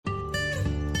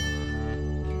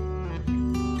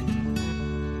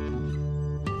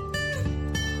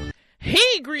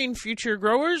Hey, Green Future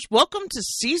Growers. Welcome to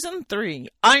Season 3.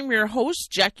 I'm your host,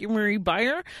 Jackie Marie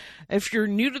Beyer. If you're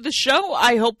new to the show,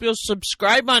 I hope you'll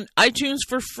subscribe on iTunes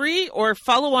for free or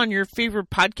follow on your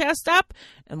favorite podcast app,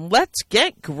 and let's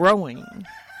get growing.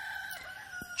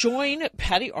 Join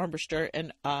Patty Armbruster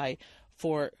and I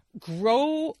for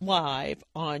Grow Live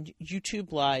on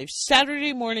YouTube Live,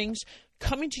 Saturday mornings,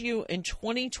 coming to you in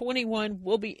 2021.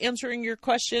 We'll be answering your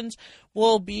questions.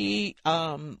 We'll be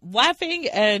laughing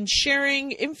and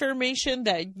sharing information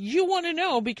that you want to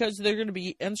know, because they're going to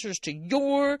be answers to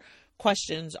your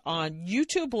questions on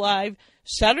YouTube Live,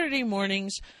 Saturday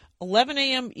mornings, 11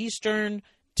 a.m. Eastern,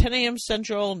 10 a.m.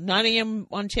 Central, 9 a.m.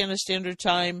 Montana Standard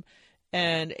Time,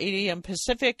 and 8 a.m.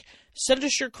 Pacific. Send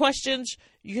us your questions.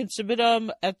 You can submit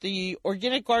them at the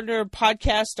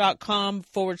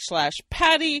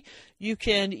organicgardenerpodcast.com/Patty. You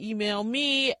can email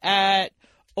me at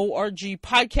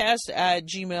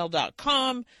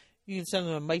orgpodcast@gmail.com. You can send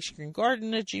them to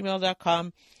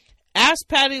mikesgreengarden@gmail.com. Ask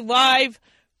Patty Live,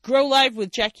 Grow Live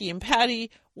with Jackie and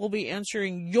Patty. We'll be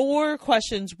answering your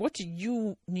questions. What do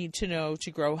you need to know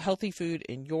to grow healthy food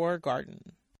in your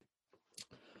garden?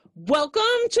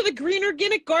 Welcome to the Green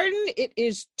Organic Garden. It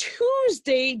is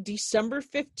Tuesday, December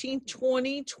 15th,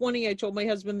 2020. I told my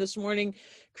husband this morning,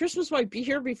 Christmas might be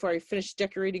here before I finish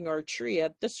decorating our tree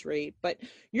at this rate, but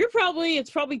it's probably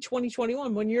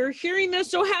 2021 when you're hearing this,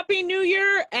 so Happy New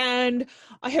Year. And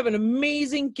I have an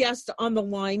amazing guest on the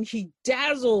line. He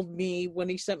dazzled me when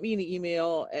he sent me an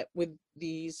email with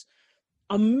these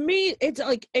amazing, it's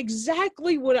like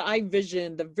exactly what I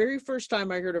visioned the very first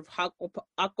time I heard of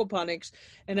aquaponics.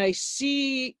 And I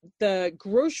see the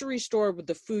grocery store with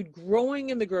the food growing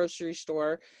in the grocery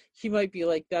store. He might be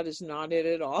like, that is not it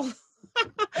at all.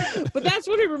 But that's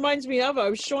what it reminds me of. I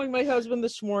was showing my husband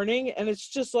this morning, and it's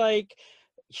just like,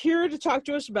 here to talk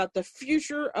to us about the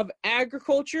future of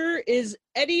agriculture is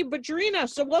Eddie Badrina.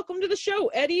 So welcome to the show,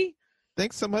 Eddie.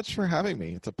 Thanks so much for having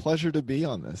me. It's a pleasure to be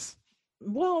on this.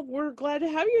 Well, we're glad to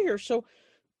have you here. So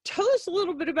tell us a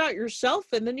little bit about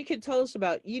yourself, and then you can tell us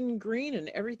about Eden Green and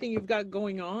everything you've got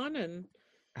going on. And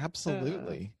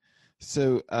Absolutely.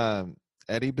 So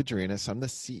Eddie Badrinas, I'm the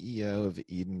CEO of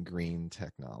Eden Green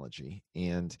Technology.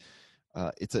 And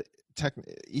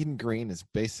Eden Green is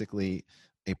basically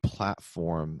a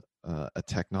platform, a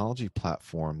technology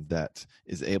platform that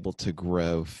is able to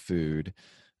grow food,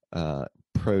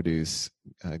 produce,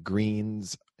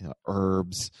 greens,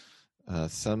 herbs,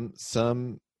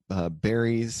 some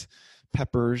berries,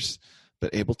 peppers,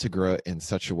 but able to grow it in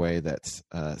such a way that's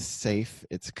safe,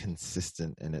 it's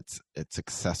consistent, and it's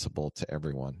accessible to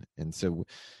everyone. And so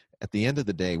at the end of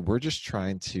the day, we're just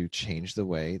trying to change the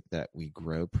way that we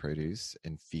grow produce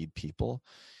and feed people.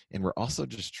 And we're also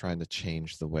just trying to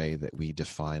change the way that we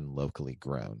define locally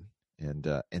grown. And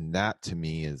that to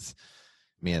me is,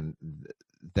 man,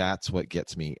 that's what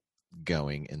gets me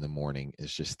going in the morning,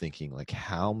 is just thinking like,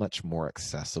 how much more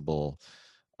accessible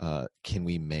can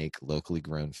we make locally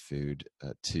grown food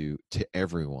to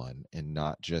everyone, and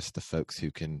not just the folks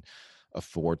who can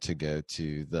afford to go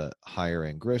to the higher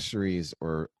end groceries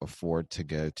or afford to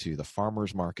go to the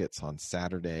farmers markets on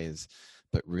Saturdays,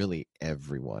 but really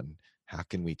everyone. How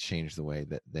can we change the way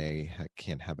that they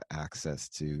can have access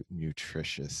to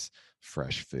nutritious,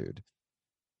 fresh food?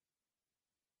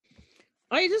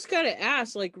 I just got to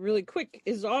ask, like, really quick,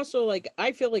 is also, like,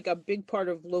 I feel like a big part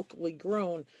of locally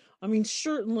grown. I mean,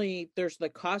 certainly there's the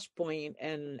cost point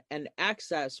and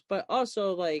access, but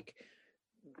also, like,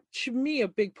 to me, a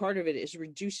big part of it is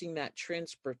reducing that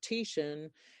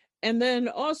transportation. And then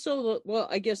also, well,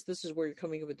 I guess this is where you're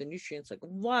coming in with the nutrients. Like, a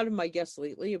lot of my guests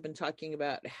lately have been talking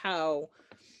about how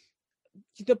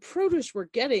the produce we're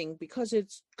getting, because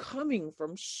it's coming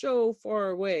from so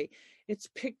far away, it's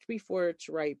picked before it's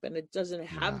ripe, and it doesn't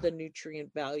have the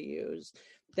nutrient values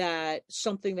that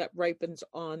something that ripens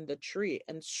on the tree.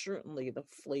 And certainly the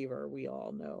flavor, we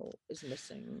all know, is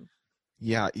missing.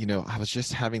 Yeah, I was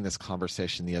just having this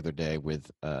conversation the other day with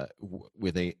a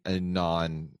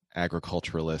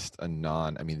non-agriculturalist, I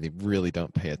mean, they really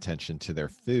don't pay attention to their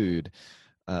food,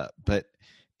 but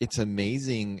it's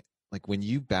amazing. Like, when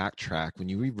you backtrack, when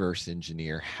you reverse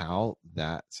engineer how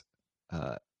that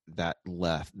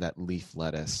leaf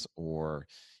lettuce or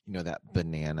that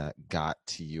banana got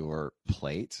to your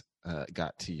plate,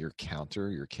 got to your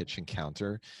counter, your kitchen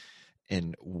counter,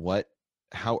 and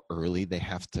how early they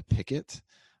have to pick it,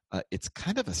 it's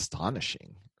kind of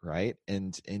astonishing, right?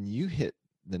 And you hit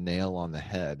the nail on the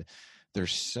head.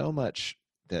 There's so much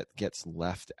that gets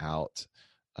left out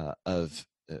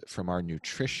from our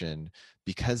nutrition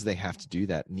because they have to do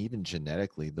that, and even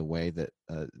genetically, the way that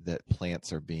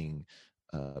plants are being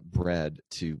bred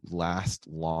to last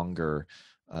longer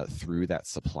through that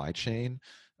supply chain,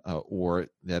 or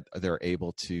that they're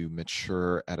able to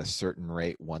mature at a certain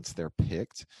rate once they're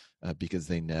picked, because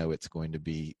they know it's going to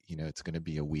be, it's going to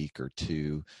be a week or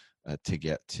two to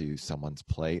get to someone's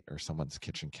plate or someone's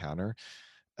kitchen counter.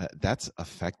 That's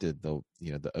affected the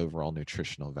overall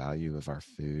nutritional value of our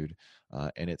food,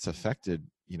 and it's affected,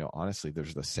 honestly,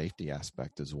 there's the safety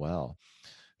aspect as well.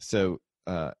 So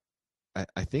I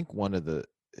think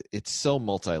it's so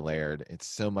multi-layered, it's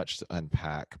so much to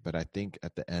unpack, but I think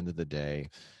at the end of the day,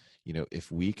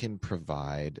 if we can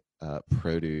provide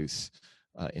produce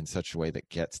in such a way that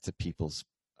gets to people's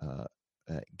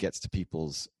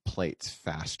plates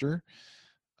faster,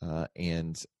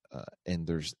 and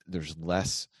there's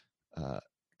less,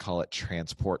 call it,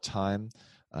 transport time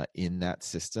in that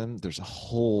system, there's a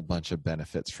whole bunch of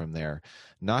benefits from there,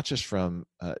 not just from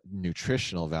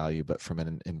nutritional value, but from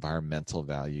an environmental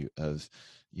value of,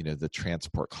 the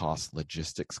transport costs,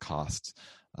 logistics costs,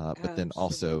 but then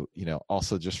also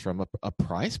just from a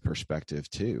price perspective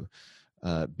too.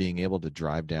 Being able to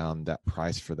drive down that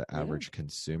price for the average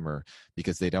consumer,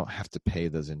 because they don't have to pay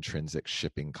those intrinsic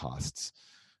shipping costs,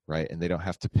 right? And they don't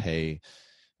have to pay,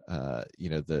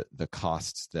 the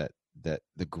costs that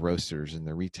the grocers and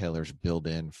the retailers build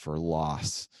in for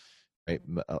loss, right?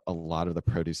 A lot of the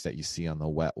produce that you see on the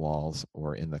wet walls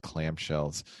or in the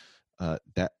clamshells,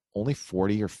 that only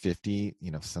 40 or 50,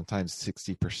 sometimes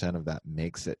 60% of that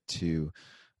makes it to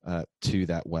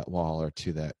that wet wall or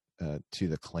to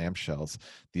the clamshells.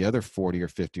 The other 40 or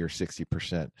 50 or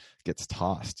 60% gets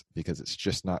tossed because it's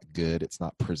just not good. It's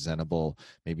not presentable.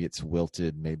 Maybe it's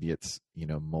wilted. Maybe it's,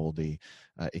 moldy.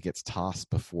 It gets tossed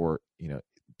before,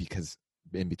 because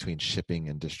in between shipping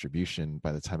and distribution,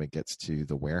 by the time it gets to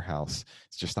the warehouse,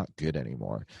 it's just not good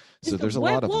anymore. So there's a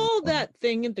lot of that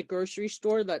thing at the grocery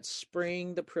store that's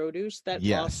spraying the produce that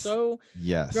also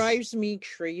drives me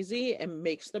crazy and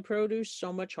makes the produce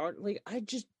so much harder. Like, I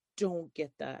just don't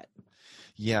get that.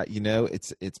 Yeah,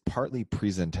 it's partly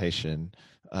presentation,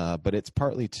 but it's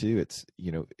partly too, it's,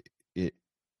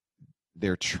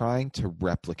 they're trying to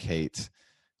replicate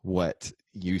what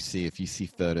you see. If you see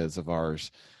photos of ours,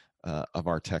 of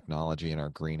our technology in our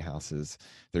greenhouses,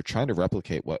 they're trying to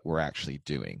replicate what we're actually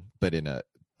doing, but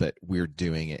we're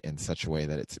doing it in such a way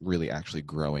that it's really actually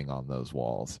growing on those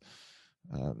walls.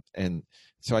 And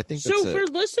so I think for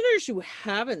listeners who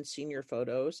haven't seen your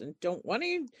photos and don't want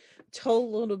to tell a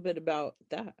little bit about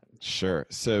that. Sure.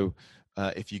 So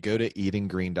if you go to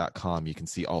eatinggreen.com, you can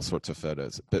see all sorts of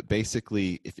photos. But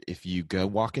basically, if you go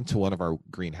walk into one of our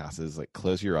greenhouses, like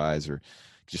close your eyes or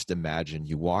just imagine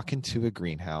you walk into a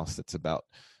greenhouse that's about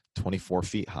 24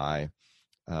 feet high.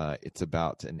 It's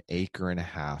about an acre and a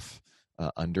half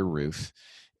under roof.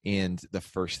 And the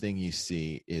first thing you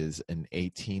see is an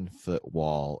 18-foot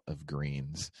wall of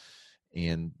greens.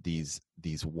 And these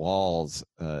walls,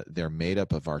 they're made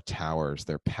up of our towers.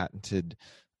 They're patented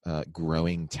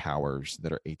growing towers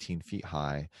that are 18 feet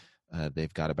high.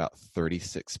 They've got about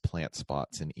 36 plant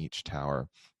spots in each tower.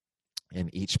 And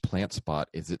each plant spot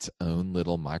is its own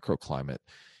little microclimate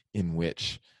in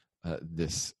which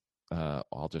this,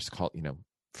 I'll just call it,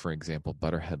 for example,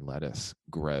 butterhead lettuce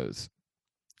grows.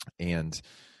 And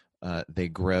they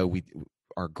grow.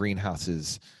 Our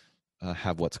greenhouses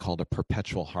have what's called a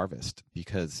perpetual harvest,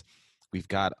 because we've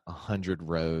got 100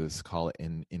 rows, call it,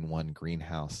 in one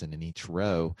greenhouse, and in each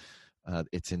row,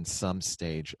 it's in some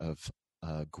stage of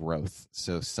growth.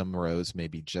 So some rows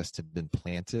maybe just have been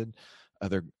planted,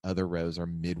 other rows are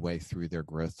midway through their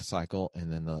growth cycle,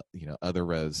 and then the other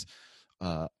rows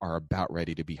are about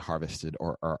ready to be harvested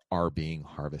or are being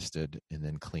harvested and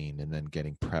then cleaned and then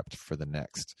getting prepped for the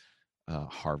next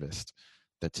harvest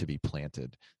that to be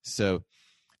planted. So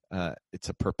it's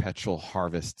a perpetual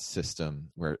harvest system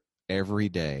where every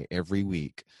day, every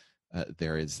week,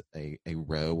 there is a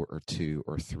row or two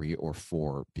or three or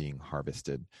four being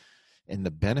harvested. And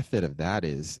the benefit of that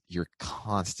is you're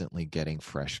constantly getting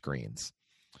fresh greens.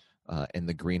 And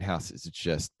the greenhouse is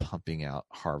just pumping out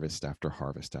harvest after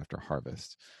harvest after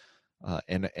harvest.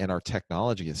 And our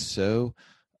technology is so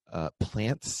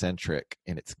plant centric,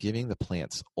 and it's giving the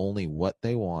plants only what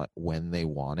they want when they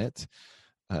want it,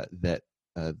 that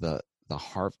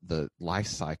the life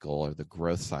cycle or the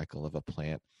growth cycle of a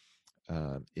plant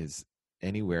is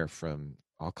anywhere from,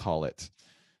 I'll call it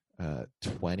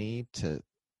 20 to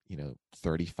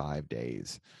 35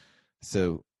 days.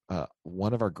 So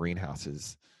one of our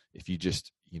greenhouses, if you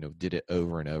just did it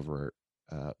over and over,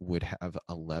 would have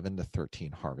 11 to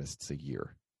 13 harvests a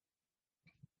year,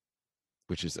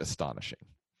 which is astonishing.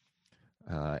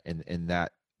 And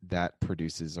that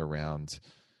produces around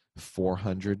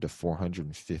 400 to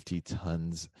 450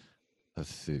 tons of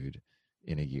food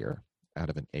in a year. out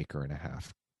of an acre and a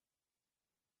half.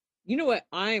 You know what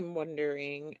I'm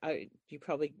wondering? You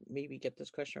probably maybe get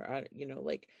this question, or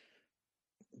like,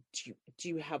 do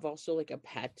you have also like a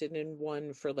patented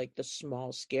one for like the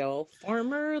small scale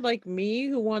farmer like me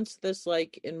who wants this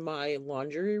like in my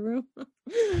laundry room?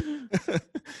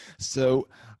 So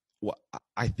well,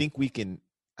 I think we can.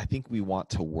 I think we want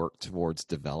to work towards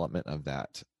development of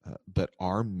that, but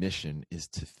our mission is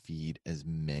to feed as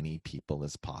many people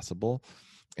as possible,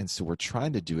 and so we're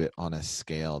trying to do it on a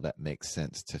scale that makes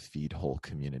sense to feed whole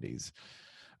communities.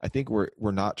 I think we're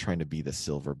not trying to be the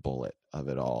silver bullet of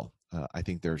it all. I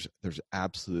think there's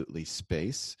absolutely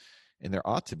space, and there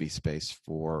ought to be space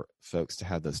for folks to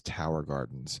have those tower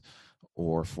gardens,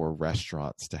 or for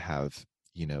restaurants to have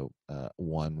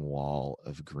one wall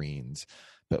of greens.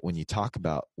 But when you talk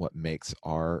about what makes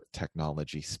our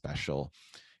technology special,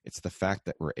 it's the fact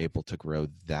that we're able to grow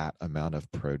that amount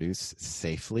of produce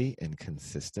safely and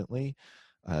consistently,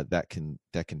 that can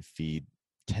feed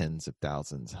tens of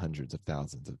thousands, hundreds of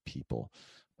thousands of people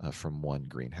from one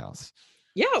greenhouse.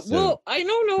 Yeah, So well, I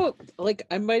don't know, like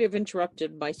I might have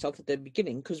interrupted myself at the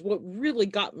beginning because what really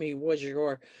got me was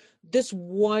this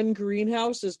one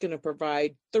greenhouse is going to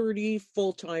provide 30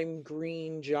 full-time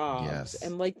green jobs. yes,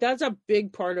 And like that's a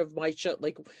big part of my show.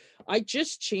 Like I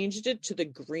just changed it to the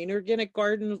Green Organic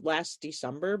Garden last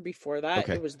December. Before that, it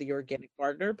okay, was the Organic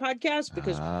Gardener podcast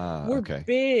because we're okay,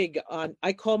 big on,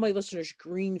 I call my listeners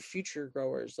green future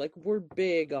growers. Like we're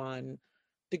big on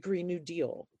the Green New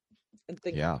Deal and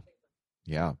think. yeah,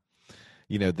 yeah.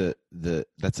 The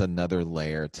that's another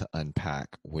layer to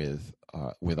unpack with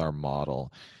our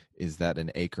model, is that an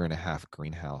acre and a half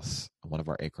greenhouse, one of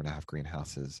our acre and a half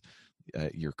greenhouses,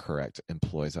 you're correct,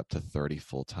 employs up to 30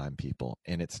 full-time people,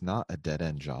 and it's not a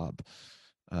dead-end job.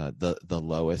 The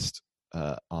lowest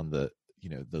on the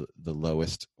the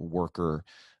lowest worker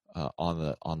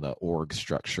on the org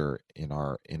structure in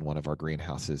one of our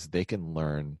greenhouses, they can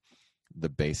learn the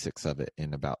basics of it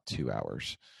in about 2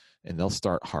 hours, and they'll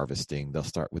start harvesting, they'll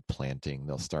start with planting,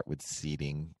 they'll start with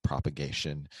seeding,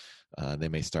 propagation, they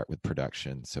may start with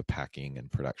production, so packing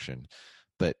and production.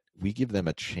 But we give them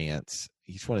a chance,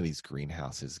 each one of these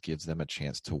greenhouses gives them a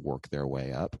chance to work their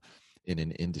way up in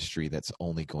an industry that's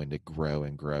only going to grow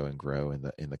and grow and grow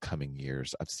in the coming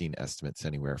years. I've seen estimates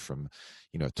anywhere from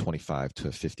 25 to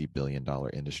a $50 billion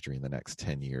industry in the next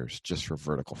 10 years just for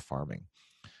vertical farming.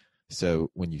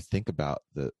 So when you think about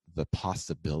the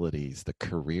possibilities, the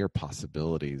career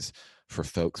possibilities for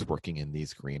folks working in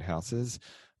these greenhouses,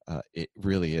 it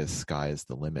really is sky is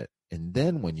the limit. And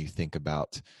then when you think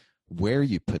about where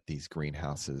you put these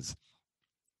greenhouses,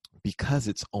 because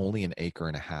it's only an acre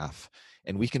and a half,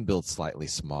 and we can build slightly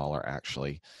smaller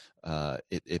actually,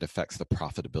 it affects the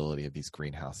profitability of these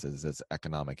greenhouses as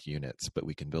economic units, but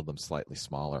we can build them slightly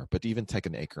smaller. But even take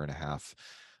an acre and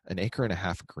a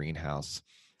half greenhouse,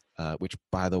 which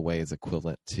by the way is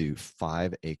equivalent to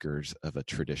 5 acres of a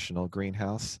traditional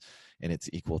greenhouse, and it's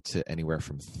equal to anywhere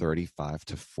from 35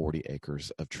 to 40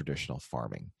 acres of traditional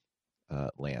farming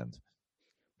land.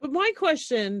 But my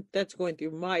question that's going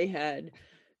through my head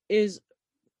is,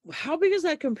 how big is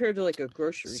that compared to like a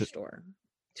grocery So store?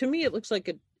 To me, it looks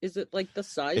like is it like the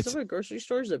size of it's a grocery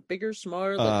store? Is it bigger,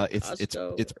 smaller, like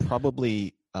Costco? it's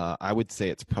probably I would say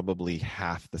it's probably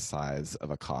half the size of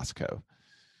a Costco,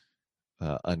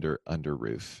 under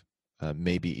roof,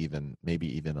 maybe even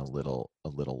a little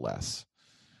less.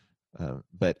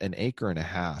 But an acre and a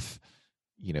half,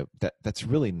 that's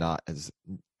really not, as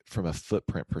from a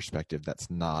footprint perspective, that's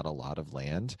not a lot of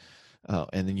land.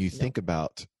 And then you No. think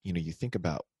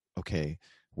about, okay,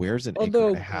 where's an acre and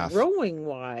Although a half? growing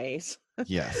wise,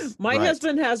 Yes, my right.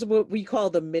 husband has what we call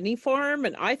the mini farm,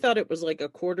 and I thought it was like a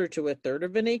quarter to a third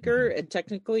of an acre, Hmm. and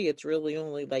technically it's really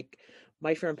only like,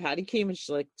 my friend Patty came and she's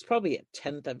like, it's probably a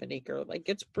tenth of an acre. Like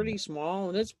it's pretty small,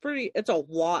 and it's a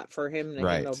lot for him to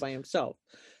handle Right. by himself.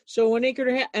 So an acre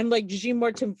and a half, and like Jean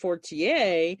Martin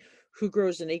Fortier, who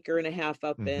grows an acre and a half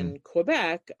up Hmm. in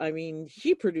Quebec, I mean,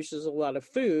 he produces a lot of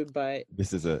food, but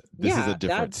This is a yeah,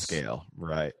 different scale,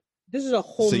 right? this is a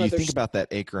whole So you nother. think about that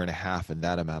acre and a half and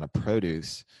that amount of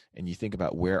produce, and you think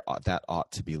about where that ought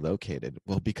to be located.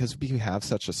 Well, because we have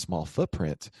such a small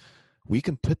footprint, we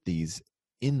can put these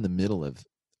in the middle of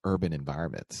urban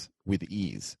environments with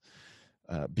ease,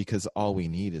 because all we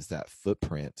need is that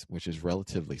footprint, which is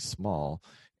relatively small,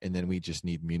 and then we just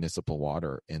need municipal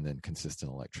water and then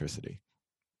consistent electricity.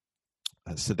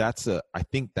 So I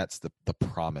think that's the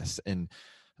promise. And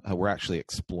we're actually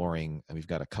exploring, and we've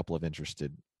got a couple of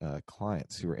interested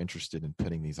clients who are interested in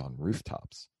putting these on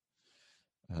rooftops,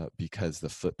 because the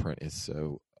footprint is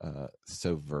so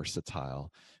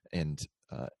versatile, and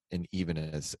and even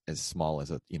as small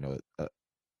as a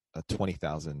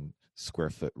 20,000 square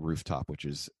foot rooftop, which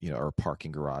is, or a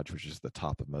parking garage, which is the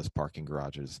top of most parking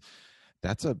garages.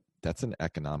 That's an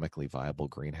economically viable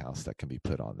greenhouse that can be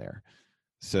put on there.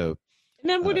 So And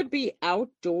then would it be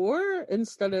outdoor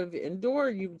instead of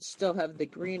indoor? You'd still have the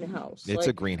greenhouse. it's a Like,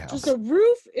 does greenhouse. the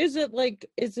roof,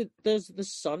 does the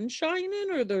sun shine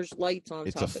in, or there's lights on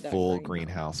It's a top of that full greenhouse?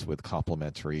 greenhouse with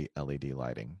complementary LED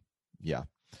lighting. Yeah.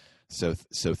 So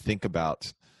think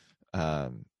about,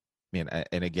 and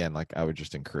again, like, I would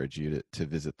just encourage you to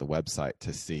visit the website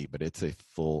to see, but it's a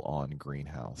full on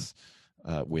greenhouse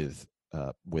with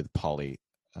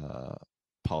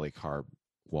polycarb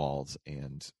walls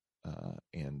and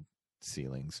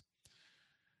ceilings.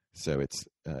 So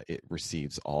it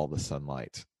receives all the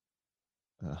sunlight,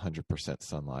 100%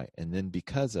 sunlight, and then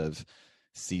because of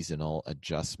seasonal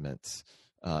adjustments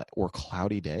or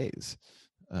cloudy days,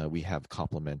 we have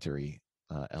complementary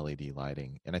LED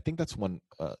lighting. And I think that's one,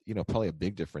 probably a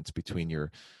big difference between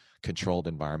your controlled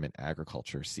environment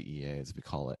agriculture, CEA as we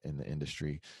call it in the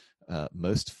industry.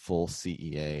 Most full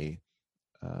CEA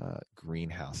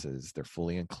greenhouses, they're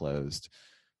fully enclosed.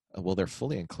 Well, they're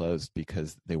fully enclosed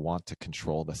because they want to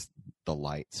control the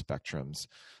light spectrums.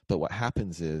 But what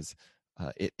happens is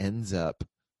it ends up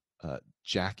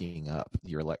jacking up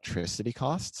your electricity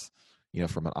costs,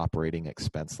 from an operating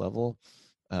expense level.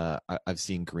 I've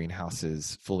seen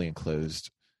greenhouses fully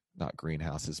enclosed, not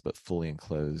greenhouses, but fully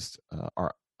enclosed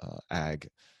ag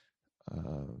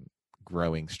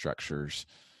growing structures,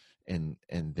 and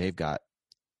they've got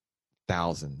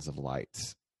thousands of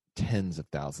lights, tens of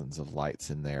thousands of lights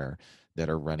in there that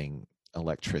are running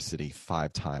electricity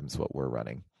 5 times what we're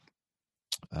running.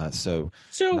 So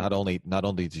not only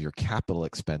do your capital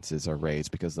expenses are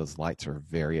raised because those lights are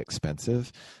very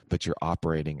expensive, but your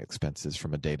operating expenses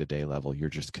from a day-to-day level, you're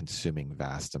just consuming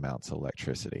vast amounts of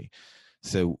electricity.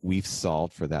 So we've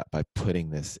solved for that by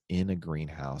putting this in a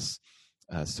greenhouse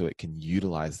so it can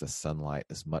utilize the sunlight,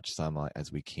 as much sunlight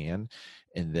as we can,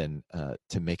 and then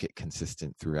to make it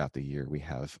consistent throughout the year, we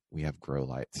have grow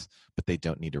lights, but they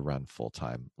don't need to run full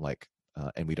time,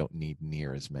 and we don't need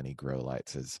near as many grow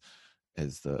lights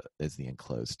as the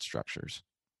enclosed structures.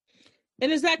 And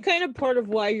is that kind of part of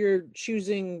why you're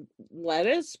choosing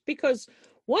lettuce? Because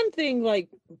one thing, like,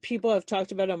 people have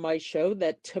talked about on my show,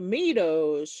 that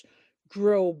tomatoes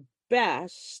grow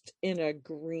best in a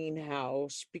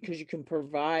greenhouse because you can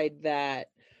provide that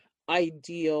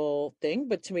ideal thing.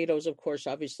 But tomatoes, of course,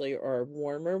 obviously are a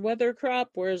warmer weather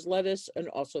crop, whereas lettuce, and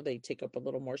also they take up a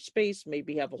little more space,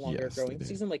 maybe have a longer growing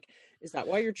season. Like, is that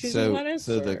why you're choosing lettuce?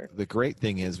 So the great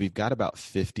thing is we've got about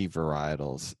 50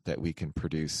 varietals that we can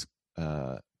produce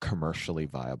commercially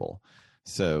viable.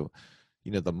 So,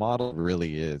 the model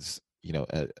really is,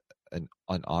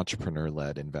 an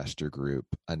entrepreneur-led investor group,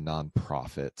 a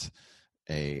nonprofit,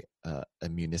 a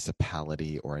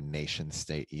municipality, or a nation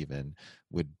state even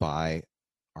would buy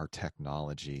our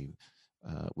technology,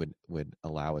 would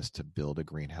allow us to build a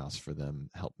greenhouse for them,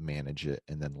 help manage it,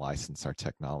 and then license our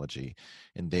technology.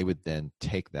 And they would then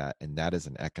take that, and that is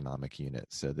an economic unit.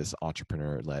 So this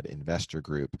entrepreneur-led investor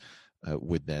group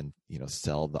would then,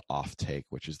 sell the offtake,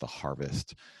 which is the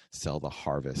harvest, sell the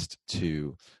harvest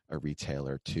to a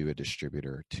retailer, to a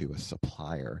distributor, to a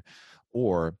supplier,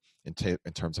 or in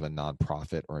terms of a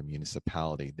nonprofit or a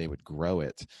municipality, they would grow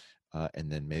it,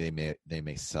 and then they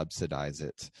may subsidize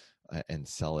it and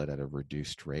sell it at a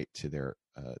reduced rate to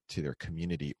their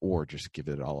community, or just give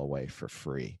it all away for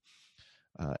free.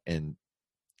 And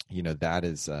that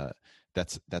is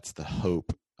that's the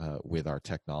hope with our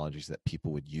technologies, that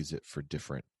people would use it for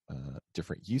different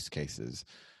use cases.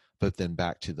 But then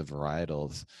back to the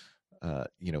varietals,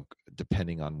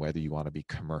 depending on whether you want to be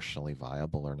commercially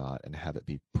viable or not and have it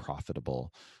be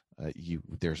profitable,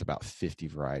 there's about 50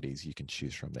 varieties you can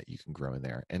choose from that you can grow in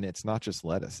there. And it's not just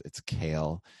lettuce, it's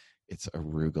kale, it's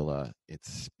arugula,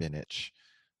 it's spinach.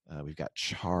 We've got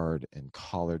chard and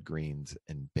collard greens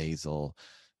and basil.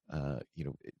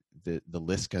 The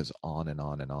list goes on and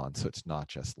on and on. So it's not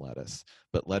just lettuce,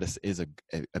 but lettuce is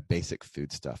a basic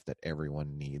foodstuff that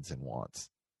everyone needs and wants.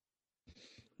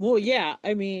 Well, yeah,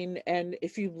 I mean, and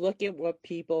if you look at what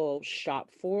people shop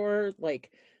for,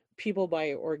 like, people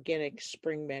buy organic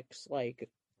spring mix, like,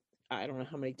 I don't know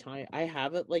how many times I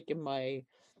have it, like, in my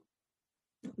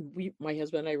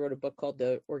husband and I wrote a book called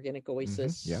The Organic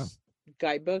Oasis Yeah.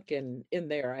 Guidebook, and in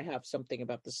there I have something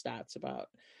about the stats about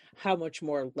how much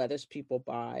more lettuce people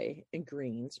buy, and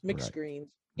greens, mixed Right. greens,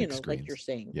 Mixed like greens. you're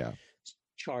saying, Yeah.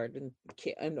 chard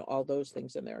and all those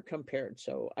things in there compared.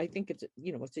 So I think it's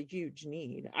a huge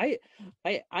need.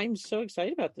 I'm so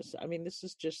excited about this. I mean, this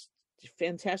is just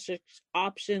fantastic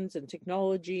options and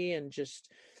technology, and just,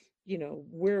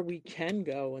 where we can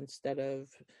go, instead of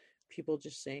people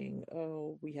just saying,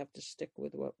 oh, we have to stick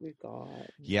with what we've got.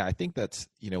 Yeah, I think that's,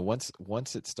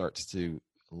 once it starts to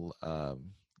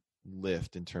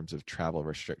lift in terms of travel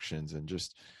restrictions and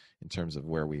just in terms of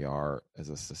where we are as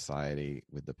a society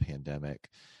with the pandemic,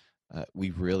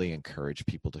 we really encourage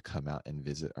people to come out and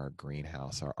visit our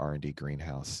greenhouse, our R&D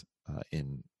greenhouse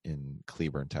in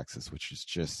Cleburne, Texas, which is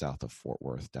just south of Fort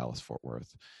Worth, Dallas Fort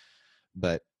Worth.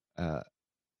 But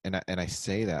and I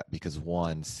say that because,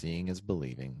 one, seeing is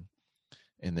believing,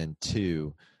 and then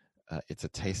two, it's a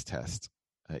taste test.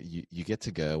 You get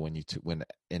to go when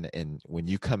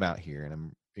you come out here, and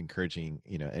I'm encouraging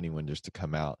anyone just to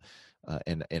come out,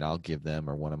 and I'll give them,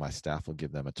 or one of my staff will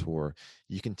give them a tour.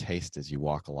 You can taste as you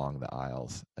walk along the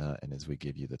aisles, and as we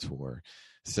give you the tour.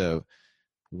 So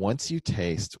once you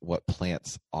taste what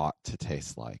plants ought to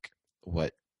taste like,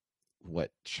 what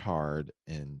chard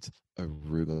and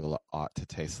arugula ought to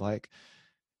taste like,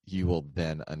 you will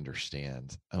then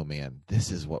understand, oh man,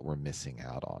 this is what we're missing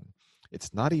out on.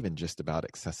 It's not even just about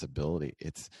accessibility.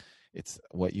 It's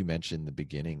what you mentioned in the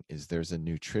beginning, is there's a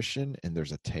nutrition and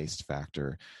there's a taste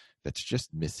factor that's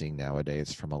just missing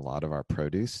nowadays from a lot of our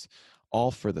produce,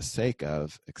 all for the sake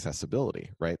of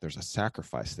accessibility, right? There's a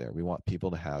sacrifice there. We want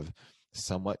people to have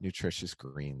somewhat nutritious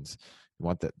greens. We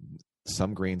want that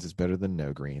some greens is better than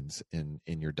no greens in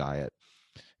your diet.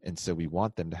 And so we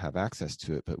want them to have access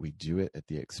to it, but we do it at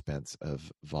the expense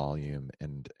of volume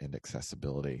and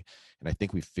accessibility. And I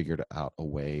think we figured out a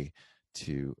way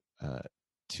to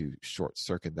short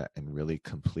circuit that and really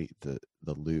complete the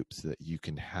loop so that you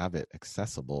can have it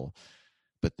accessible,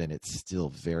 but then it's still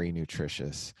very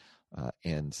nutritious,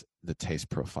 and the taste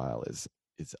profile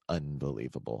is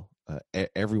unbelievable.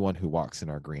 Everyone who walks in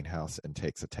our greenhouse and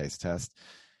takes a taste test,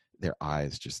 their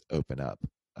eyes just open up,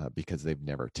 because they've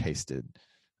never tasted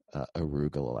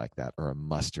arugula like that, or a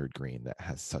mustard green that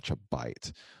has such a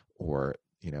bite, or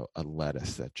a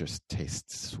lettuce that just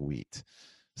tastes sweet.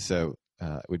 So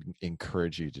I would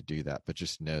encourage you to do that, but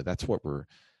just know that's what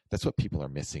people are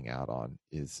missing out on,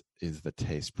 is the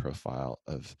taste profile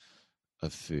of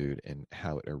food, and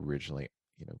how it originally,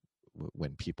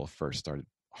 when people first started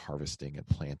harvesting and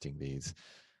planting these,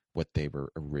 what they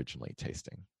were originally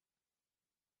tasting.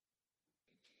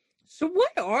 So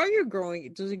what are you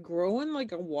growing? Does it grow in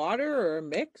like a water or a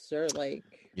mix, or like?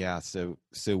 Yeah, so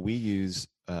we use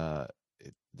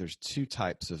there's two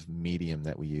types of medium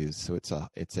that we use. So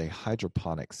it's a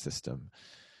hydroponic system,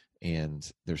 and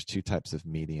there's two types of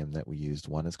medium that we used.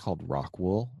 One is called rock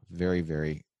wool, very,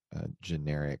 very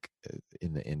generic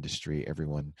in the industry.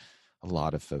 A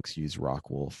lot of folks use rock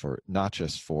wool for not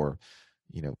just for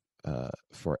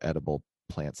for edible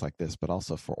plants like this, but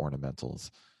also for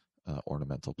ornamentals.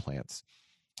 Ornamental plants.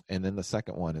 And then the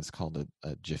second one is called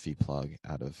a Jiffy Plug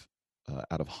out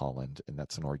of Holland, and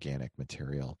that's an organic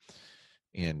material.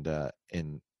 And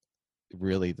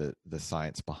really the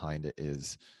science behind it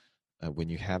is, when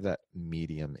you have that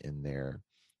medium in there,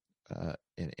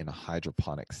 in a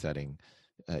hydroponic setting,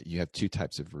 you have two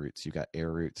types of roots. You've got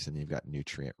air roots and you've got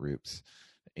nutrient roots.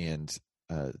 And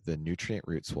the nutrient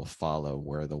roots will follow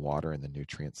where the water and the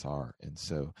nutrients are. And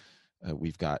so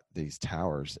we've got these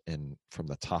towers, and from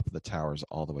the top of the towers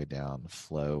all the way down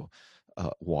flow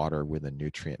water with a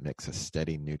nutrient mix, a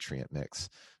steady nutrient mix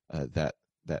that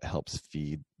helps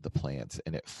feed the plants.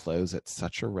 And it flows at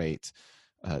such a rate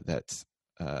that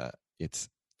it's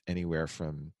anywhere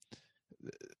from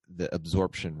the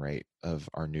absorption rate of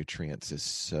our nutrients is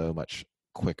so much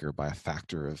quicker, by a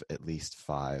factor of at least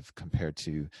 5, compared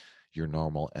to your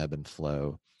normal ebb and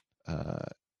flow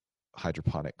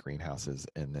hydroponic greenhouses.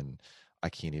 And then I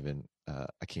can't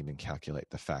even calculate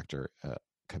the factor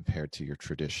compared to your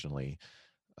traditionally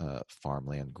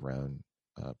farmland grown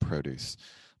produce.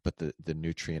 But the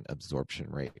nutrient absorption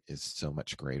rate is so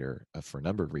much greater for a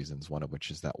number of reasons, one of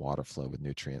which is that water flow with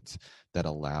nutrients that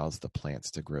allows the plants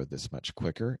to grow this much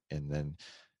quicker, and then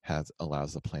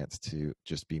allows the plants to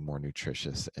just be more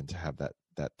nutritious and to have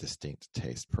that distinct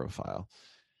taste profile.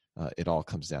 It all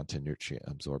comes down to nutrient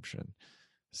absorption.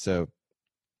 So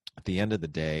at the end of the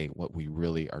day, what we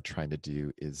really are trying to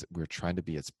do is we're trying to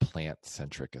be as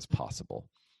plant-centric as possible.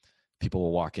 People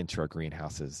will walk into our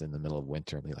greenhouses in the middle of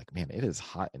winter and be like, man, it is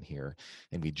hot in here.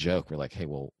 And we joke, we're like, hey,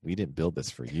 well, we didn't build this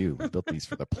for you. We built these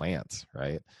for the plants,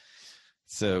 right?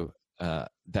 So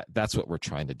that's what we're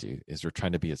trying to do, is we're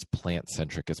trying to be as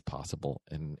plant-centric as possible.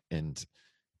 And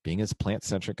being as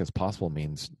plant-centric as possible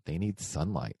means they need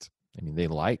sunlight. I mean, they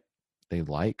like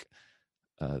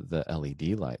the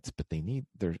LED lights, but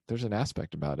there's an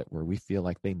aspect about it where we feel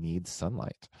like they need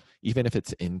sunlight, even if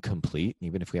it's incomplete,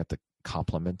 even if we have to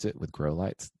complement it with grow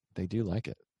lights. They do like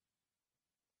it.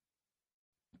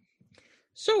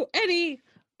 So, Eddie,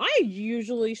 I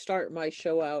usually start my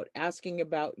show out asking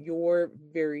about your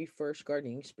very first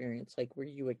gardening experience. Like, were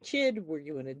you a kid? Were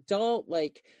you an adult?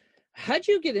 Like, how'd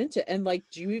you get into, and like,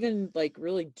 do you even like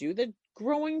really do the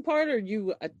growing part, or are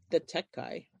you the tech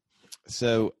guy?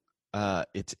 So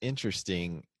it's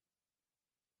interesting.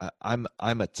 I'm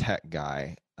a tech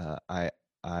guy.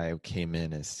 I came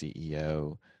in as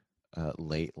CEO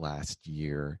late last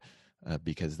year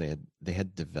because they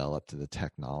had developed the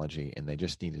technology and they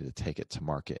just needed to take it to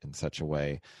market in such a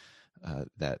way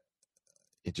that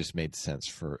it just made sense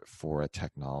for a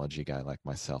technology guy like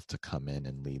myself to come in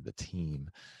and lead the team,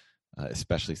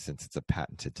 especially since it's a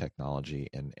patented technology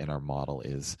and our model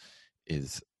is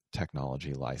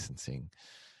technology licensing.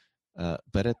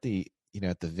 But at the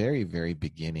very, very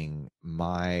beginning,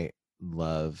 my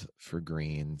love for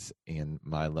greens and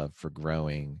my love for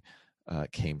growing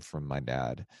came from my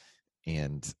dad.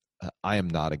 And I am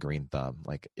not a green thumb.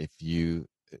 Like, if you,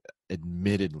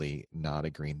 admittedly not a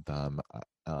green thumb,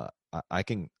 I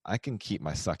can keep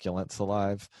my succulents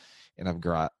alive, and I've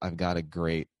got a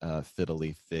great fiddle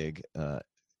leaf fig,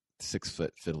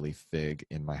 6-foot fiddle leaf fig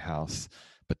in my house,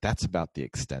 but that's about the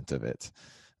extent of it.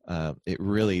 It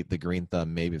really, the green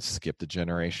thumb maybe skipped a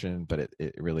generation, but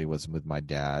it really was with my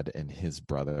dad and his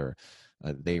brother.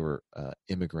 They were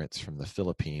immigrants from the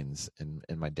Philippines, and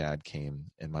my dad came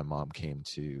and my mom came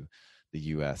to the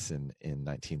U.S. in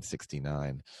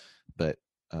 1969. But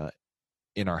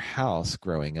in our house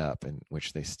growing up, in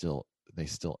which they still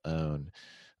own,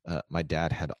 my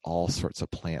dad had all sorts of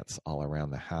plants all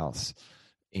around the house,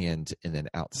 and then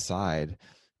outside,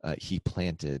 he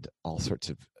planted all sorts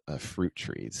of fruit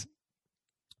trees.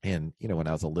 And when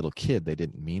I was a little kid, they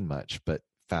didn't mean much, but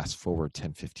fast forward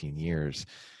 10, 15 years,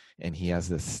 and he has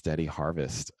this steady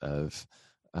harvest of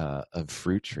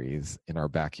fruit trees in our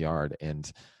backyard. And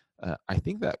I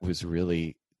think that was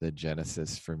really the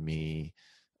genesis for me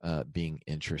being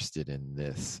interested in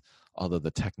this. Although the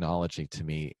technology to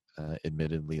me,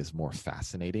 admittedly, is more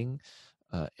fascinating,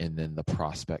 and then the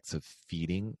prospects of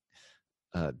feeding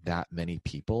that many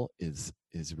people is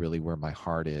really where my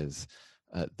heart is.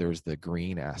 There's the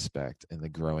green aspect and the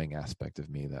growing aspect of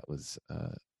me that was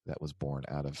born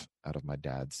out of my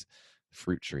dad's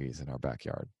fruit trees in our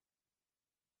backyard.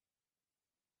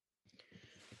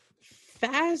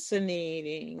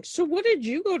 Fascinating. So, what did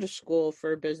you go to school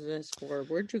for business for?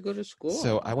 Where'd you go to So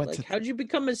school? I went Like, to how'd you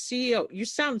become a CEO? You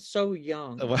sound so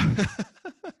young.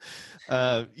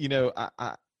 you know,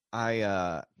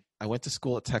 I went to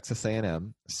school at Texas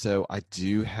A&M, so I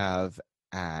do have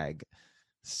ag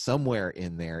somewhere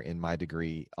in there in my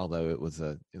degree, although it was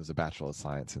a Bachelor of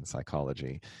Science in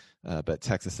psychology. But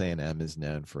Texas A&M is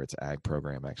known for its ag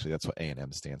program. Actually, that's what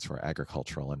A&M stands for: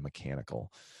 agricultural and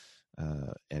mechanical.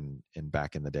 And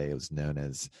back in the day, it was known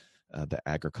as the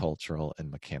Agricultural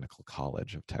and Mechanical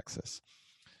College of Texas.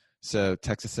 So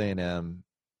Texas A&M,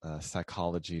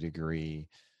 psychology degree.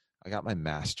 I got my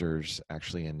master's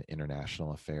actually in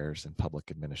international affairs and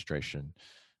public administration.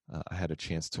 I had a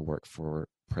chance to work for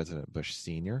President Bush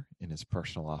Sr. in his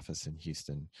personal office in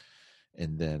Houston,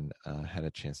 and then had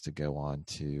a chance to go on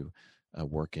to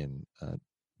work in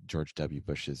George W.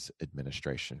 Bush's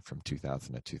administration from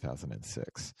 2000 to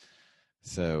 2006.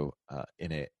 So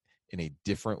in a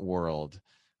different world,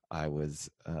 I was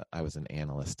an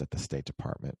analyst at the State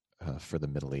Department for the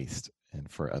Middle East and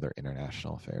for other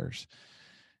international affairs.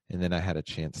 And then I had a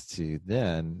chance to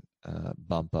then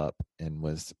bump up and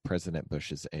was President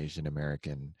Bush's Asian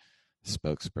American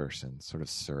spokesperson, sort of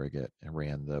surrogate, and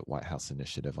ran the White House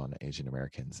Initiative on Asian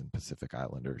Americans and Pacific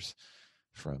Islanders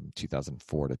from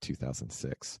 2004 to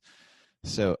 2006.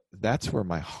 So that's where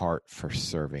my heart for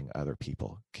serving other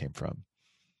people came from,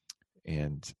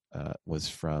 and was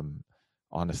from,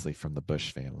 honestly, from the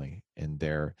Bush family. And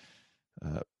their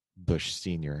Bush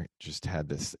Sr. just had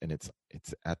this, and it's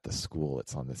at the school.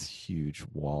 It's on this huge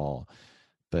wall,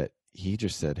 but he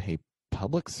just said, "Hey,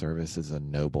 public service is a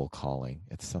noble calling.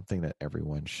 It's something that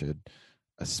everyone should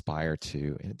aspire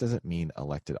to, and it doesn't mean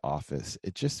elected office.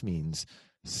 It just means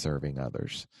serving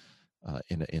others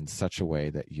in such a way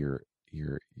that you're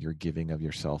giving of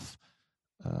yourself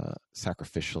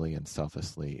sacrificially and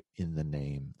selflessly in the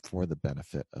name for the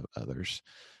benefit of others."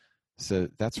 So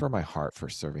that's where my heart for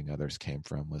serving others came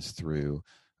from, was through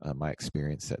my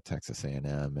experience at Texas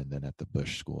A&M and then at the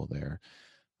Bush School there.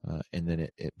 And then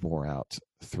it bore out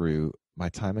through my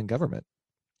time in government.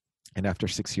 And after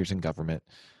 6 years in government,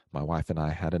 my wife and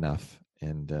I had enough,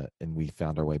 and we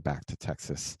found our way back to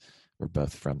Texas. We're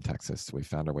both from Texas. So we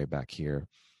found our way back here.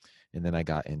 And then I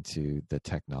got into the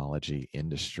technology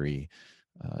industry,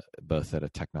 both at a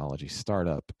technology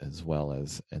startup as well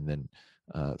as, and then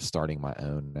starting my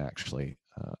own, actually.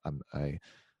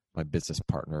 My business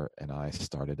partner and I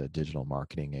started a digital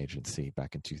marketing agency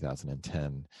back in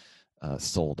 2010,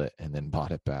 sold it, and then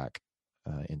bought it back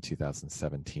in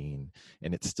 2017.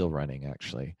 And it's still running,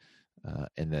 actually.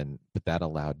 But that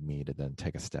allowed me to then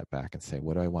take a step back and say,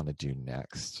 what do I want to do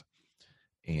next?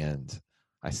 And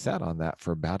I sat on that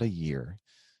for about a year,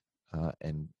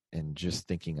 and just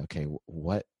thinking, okay,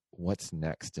 what's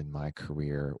next in my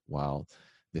career while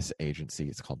this agency,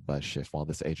 it's called BuzzShift, while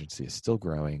this agency is still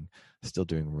growing, still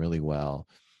doing really well.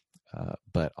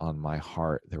 But on my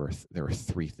heart, there were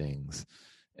three things,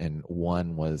 and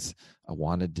one was I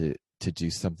wanted to do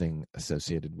something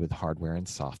associated with hardware and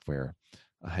software.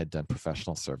 I had done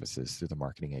professional services through the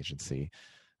marketing agency,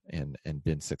 and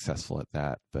been successful at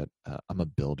that. But I'm a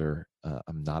builder.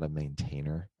 I'm not a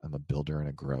maintainer. I'm a builder and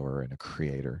a grower and a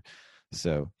creator.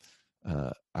 So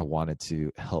I wanted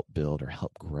to help build or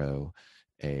help grow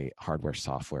a hardware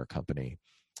software company.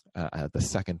 The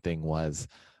second thing was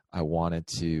I wanted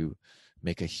to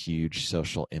make a huge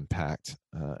social impact.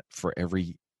 For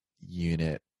every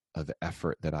unit of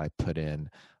effort that I put in,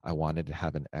 I wanted to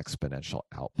have an exponential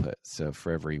output. So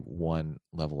for every one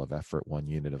level of effort, one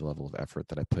unit of level of effort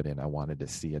that I put in, I wanted to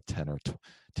see a 10 or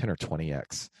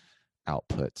 20x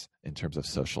output in terms of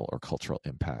social or cultural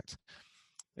impact.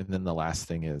 And then the last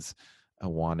thing is I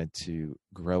wanted to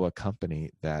grow a company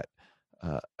that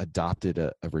adopted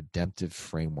a redemptive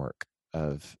framework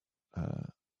of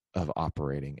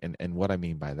operating. And what I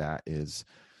mean by that is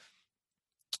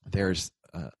there's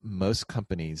most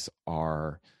companies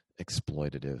are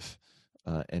exploitative,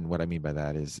 and what I mean by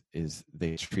that is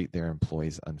they treat their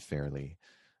employees unfairly.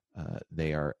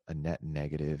 They are a net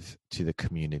negative to the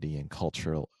community and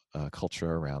culture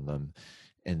around them,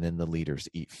 and then the leaders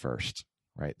eat first,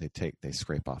 right? They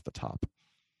scrape off the top.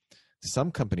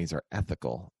 Some companies are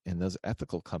ethical, and those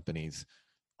ethical companies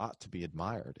ought to be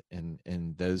admired, and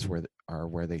those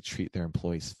where they treat their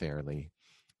employees fairly.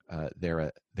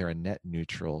 They're a net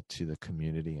neutral to the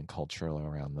community and culture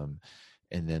around them,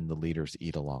 and then the leaders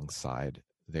eat alongside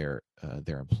their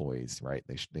employees, right?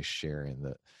 They share in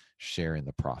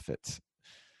the profits.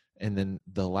 And then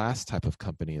the last type of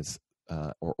company is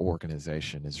or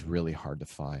organization is really hard to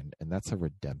find, and that's a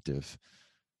redemptive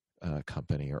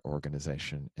company or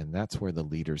organization, and that's where the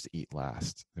leaders eat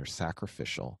last. They're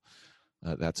sacrificial.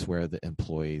 That's where the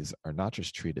employees are not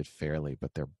just treated fairly,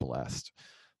 but they're blessed.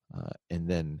 And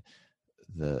then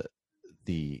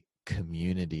the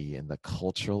community and the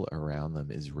culture around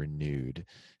them is renewed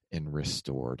and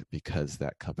restored because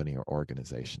that company or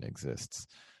organization exists.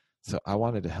 So I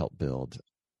wanted to help build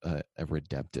a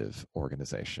redemptive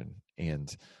organization,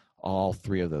 and all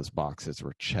three of those boxes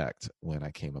were checked when I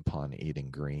came upon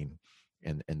Eating Green,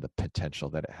 and the potential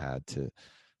that it had to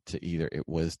either it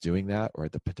was doing that or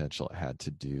the potential it had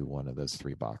to do one of those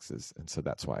three boxes. And so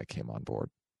that's why I came on board.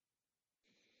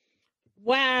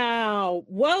 Wow.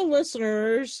 Well,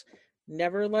 listeners,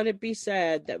 never let it be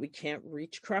said that we can't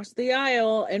reach across the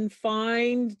aisle and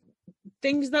find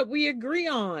things that we agree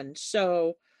on.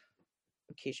 So,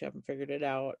 in case you haven't figured it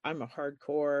out, I'm a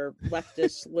hardcore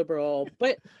leftist liberal,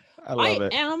 but I love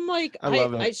it. am like, I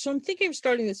love it. So I'm thinking of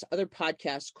starting this other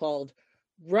podcast called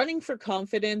Running for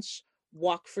Confidence,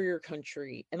 Walk for Your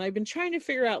Country. And I've been trying to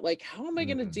figure out, like, how am I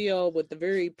going to deal with the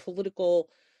very political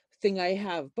thing I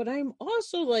have? But I'm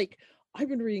also like, I've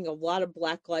been reading a lot of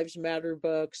Black Lives Matter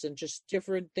books and just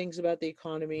different things about the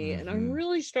economy. And I'm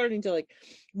really starting to, like,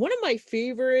 one of my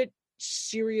favorite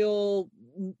serial,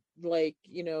 like,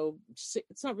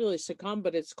 it's not really a sitcom,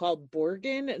 but it's called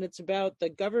Borgen, and it's about the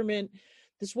government,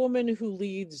 this woman who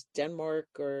leads Denmark,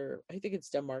 or I think it's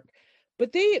Denmark,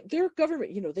 but their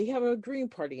government, they have a Green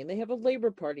Party and they have a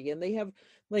Labor Party and they have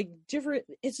like different,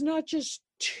 it's not just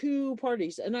two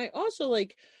parties. And I also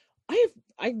like,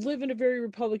 I live in a very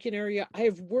Republican area. I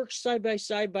have worked side by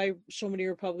side by so many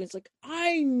Republicans. Like,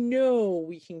 I know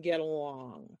we can get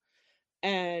along.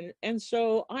 And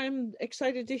so I'm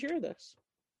excited to hear this.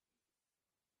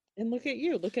 And look at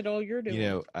you. Look at all you're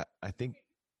doing. I think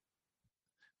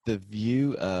the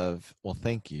view of, well,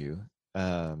 thank you.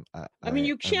 I mean,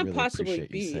 you can't really possibly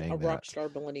be a that. rock star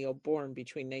millennial born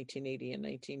between 1980 and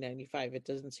 1995. It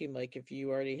doesn't seem like if you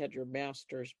already had your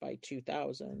master's by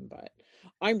 2000, but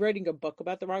I'm writing a book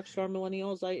about the rock star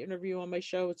millennials I interview on my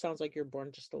show. It sounds like you're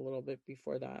born just a little bit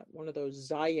before that. One of those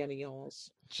Ziennials.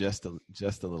 Just a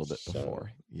little bit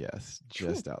before. Yes,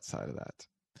 just outside of that.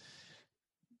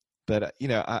 But,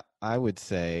 I would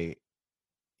say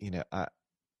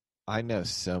I know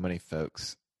so many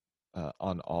folks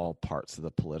on all parts of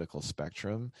the political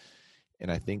spectrum,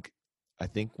 and I think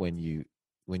when you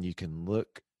can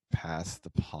look past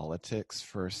the politics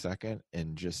for a second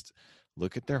and just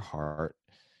look at their heart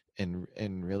and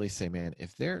really say, man,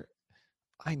 if they're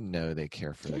I know they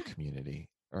care for the Yeah. community,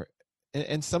 or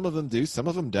and some of them do, some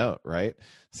of them don't, right?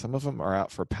 Some of them are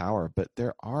out for power, but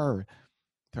there are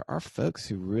folks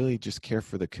who really just care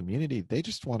for the community. They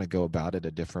just want to go about it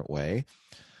a different way,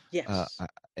 uh, Yes. I-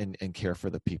 and care for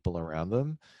the people around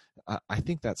them. I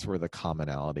think that's where the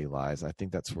commonality lies. I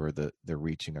think that's where the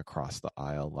reaching across the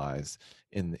aisle lies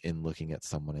in looking at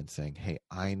someone and saying, "Hey,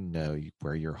 I know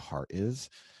where your heart is.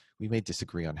 We may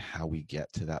disagree on how we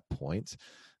get to that point,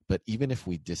 but even if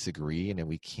we disagree and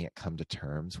we can't come to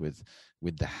terms with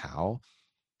the how,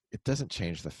 it doesn't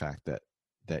change the fact that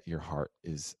your heart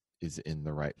is in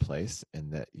the right place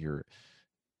and that you're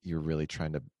really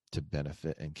trying to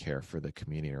benefit and care for the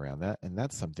community around that, and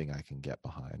that's something I can get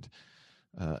behind.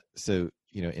 So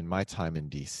in my time in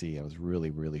DC, I was really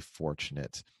really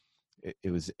fortunate. It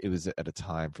was at a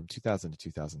time from 2000 to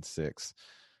 2006.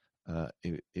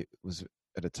 It was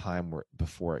at a time where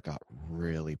before it got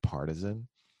really partisan.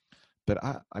 But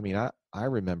I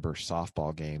remember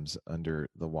softball games under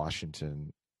the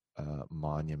Washington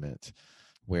Monument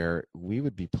where we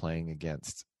would be playing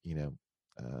against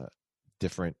uh,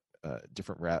 different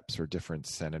different reps or different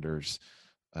senators,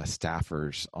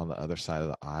 staffers on the other side of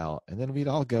the aisle, and then we'd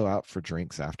all go out for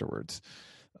drinks afterwards.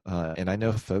 And I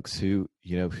know folks uh,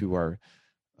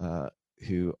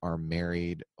 who are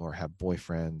married or have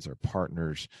boyfriends or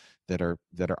partners that are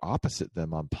opposite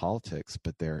them on politics,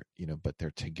 but they're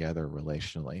together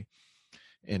relationally.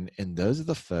 And those are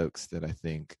the folks that I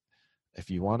think, if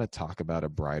you want to talk about a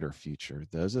brighter future,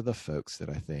 those are the folks that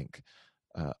I think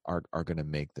are going to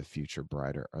make the future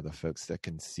brighter. Are the folks that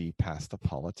can see past the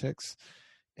politics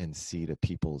and see to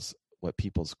what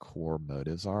people's core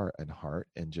motives are and heart,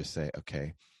 and just say,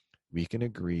 okay, we can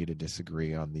agree to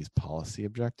disagree on these policy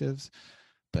objectives,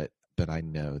 but I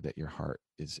know that your heart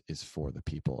is for the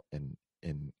people, and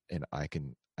I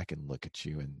can look at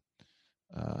you and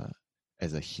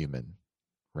as a human,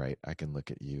 right? I can look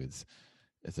at you as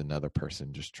another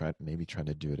person just trying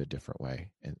to do it a different way,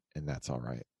 and that's all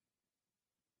right.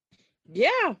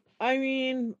 Yeah. I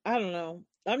mean, I don't know.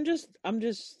 I've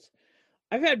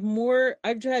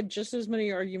had just as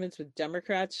many arguments with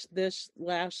Democrats this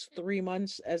last 3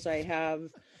 months as I have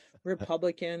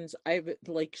Republicans. I've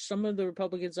like some of the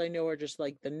Republicans I know are just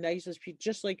like the nicest people,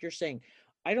 just like you're saying.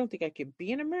 I don't think I could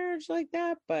be in a marriage like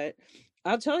that, but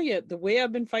I'll tell you, the way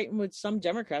I've been fighting with some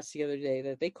Democrats the other day,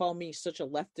 that they call me such a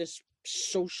leftist,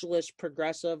 socialist,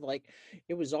 progressive, like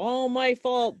it was all my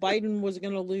fault Biden was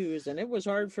going to lose, and it was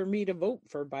hard for me to vote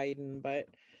for Biden, but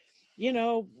you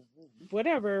know,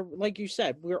 whatever. Like you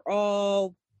said,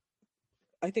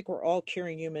 I think we're all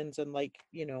caring humans, and like,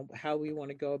 how we want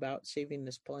to go about saving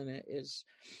this planet is.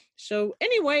 So,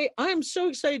 anyway, I'm so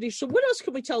excited. So, what else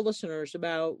can we tell listeners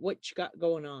about what you got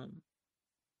going on?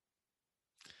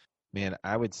 Man,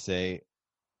 I would say,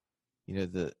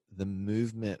 the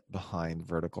movement behind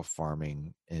vertical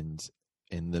farming and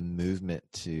the movement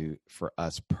to for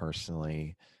us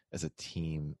personally as a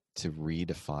team to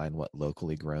redefine what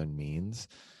locally grown means,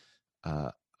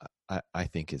 uh, I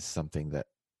think is something that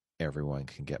everyone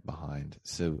can get behind.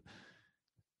 So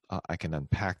I can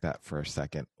unpack that for a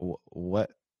second.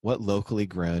 What locally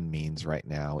grown means right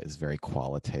now is very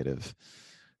qualitative.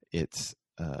 It's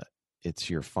it's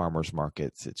your farmers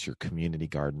markets, it's your community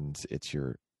gardens, it's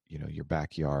your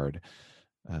backyard,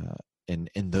 uh, and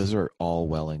those are all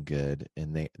well and good,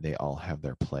 and they all have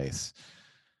their place.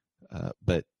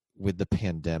 But with the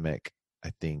pandemic,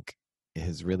 I think it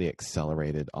has really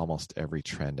accelerated almost every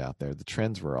trend out there. The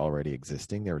trends were already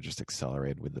existing; they were just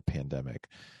accelerated with the pandemic.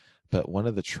 But one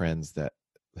of the trends that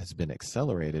has been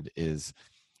accelerated is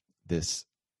this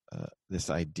this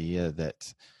idea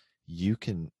that you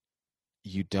can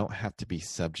you don't have to be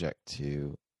subject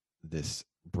to this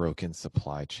broken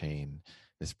supply chain,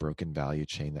 this broken value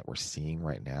chain that we're seeing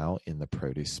right now in the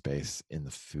produce space, in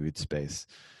the food space.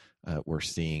 We're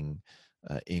seeing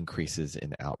increases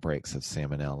in outbreaks of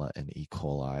salmonella and E.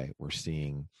 coli. We're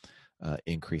seeing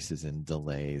increases in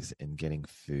delays in getting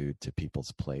food to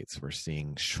people's plates. We're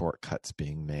seeing shortcuts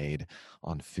being made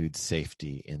on food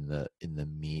safety in the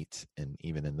meat and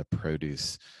even in the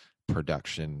produce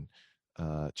production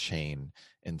chain.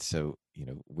 And so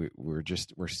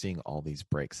we're seeing all these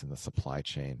breaks in the supply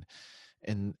chain,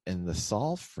 and the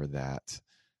solve for that,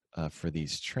 for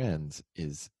these trends,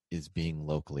 is being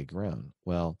locally grown.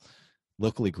 Well,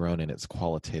 locally grown in its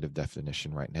qualitative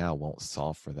definition right now won't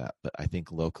solve for that. But I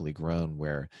think locally grown,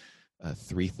 where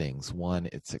three things: one,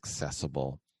 it's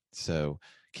accessible. So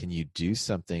can you do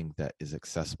something that is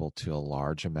accessible to a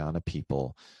large amount of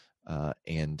people,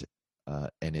 and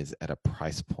is at a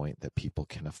price point that people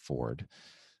can afford?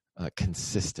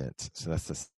 Consistent. So that's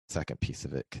the second piece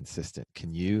of it. Consistent.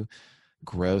 Can you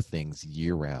grow things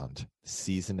year round,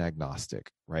 season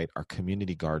agnostic? Right. Our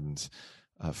community gardens,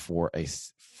 for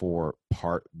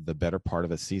the better part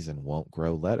of a season, won't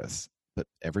grow lettuce, but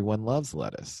everyone loves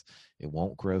lettuce. It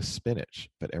won't grow spinach,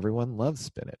 but everyone loves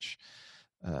spinach.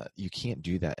 You can't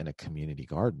do that in a community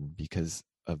garden because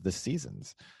of the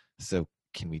seasons. So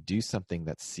can we do something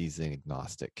that's season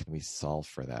agnostic? Can we solve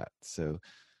for that? So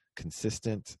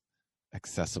consistent,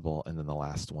 accessible, and then the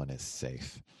last one is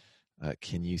safe.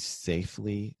 Can you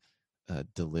safely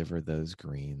deliver those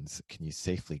greens? Can you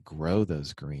safely grow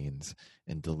those greens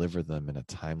and deliver them in a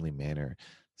timely manner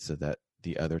so that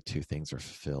the other two things are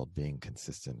fulfilled, being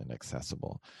consistent and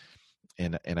accessible?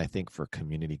 And I think for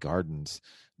community gardens,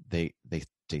 they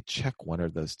check one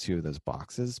of those two of those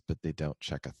boxes, but they don't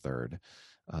check a third.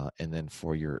 And then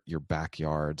for your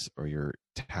backyards or your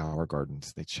tower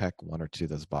gardens, they check one or two of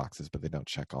those boxes, but they don't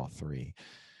check all three.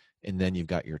 And then you've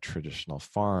got your traditional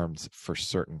farms for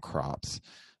certain crops,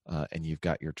 and you've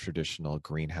got your traditional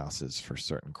greenhouses for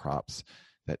certain crops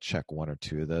that check one or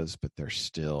two of those, but they're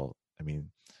still, I mean,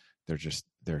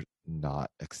 they're not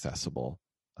accessible,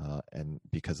 and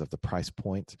because of the price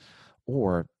point,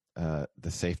 or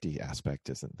the safety aspect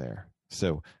isn't there.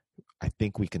 So I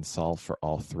think we can solve for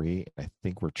all three. I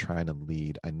think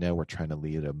I know we're trying to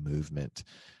lead a movement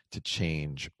to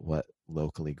change what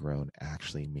locally grown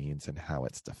actually means and how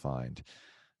it's defined.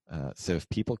 So if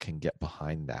people can get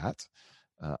behind that,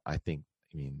 I think,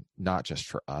 not just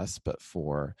for us, but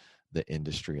for the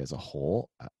industry as a whole,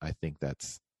 I think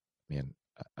that's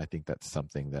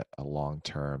something that a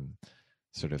long-term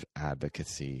sort of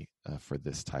advocacy for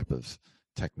this type of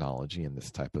technology and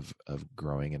this type of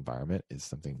growing environment is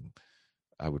something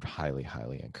I would highly,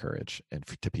 highly encourage, and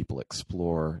to people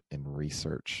explore and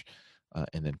research,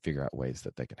 and then figure out ways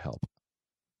that they can help.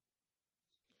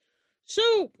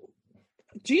 So,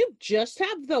 do you just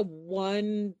have the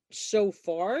one so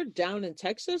far down in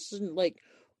Texas? And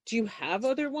do you have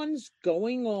other ones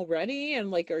going already?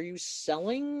 And are you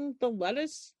selling the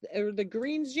lettuce or the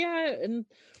greens yet and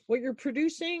what you're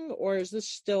producing? Or is this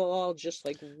still all just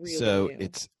really so new?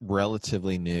 It's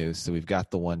relatively new. So we've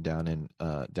got the one down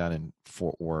in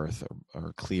Fort Worth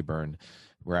or Cleburne.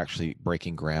 We're actually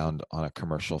breaking ground on a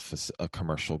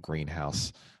commercial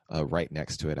greenhouse right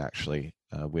next to it, actually,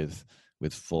 with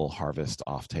full harvest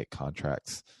offtake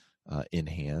contracts in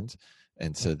hand.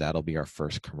 And so that'll be our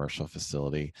first commercial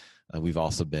facility. We've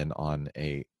also been on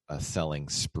a selling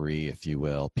spree, if you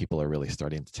will. People are really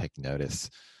starting to take notice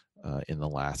in the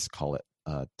last, call it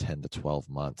 10 to 12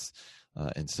 months.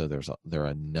 And so there are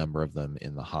a number of them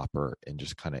in the hopper and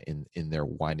just kind of in there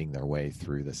winding their way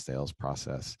through the sales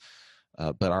process.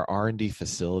 But our R&D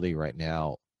facility right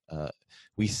now,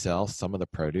 we sell some of the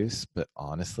produce, but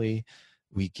honestly,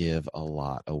 we give a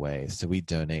lot away. So we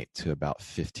donate to about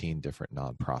 15 different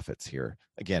nonprofits here.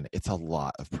 Again, it's a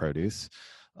lot of produce.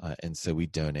 And so we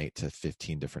donate to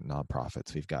 15 different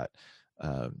nonprofits. We've got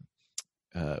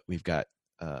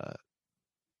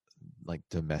like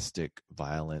domestic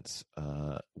violence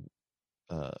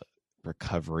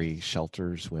recovery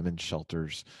shelters, women's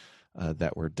shelters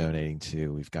that we're donating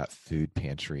to. We've got food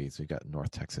pantries. We've got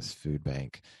North Texas Food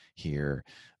Bank here.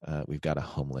 We've got a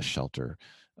homeless shelter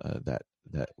that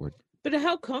we're. But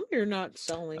how come you're not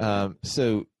selling?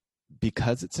 So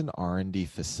because it's an R&D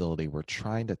facility, we're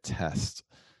trying to test,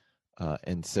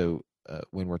 and so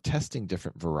when we're testing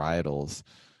different varietals,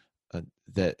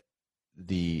 that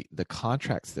the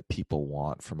contracts that people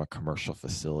want from a commercial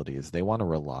facility is they want to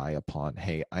rely upon,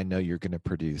 hey, I know you're going to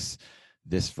produce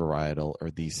this varietal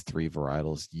or these three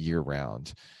varietals year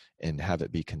round and have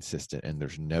it be consistent, and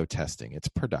there's no testing. It's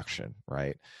production,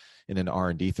 right? In an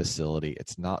R&D facility,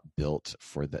 it's not built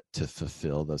to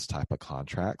fulfill those type of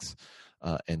contracts.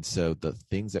 And so the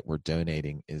things that we're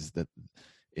donating is that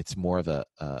it's more of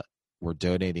we're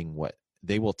donating what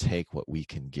they will take, what we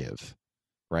can give,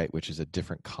 right? Which is a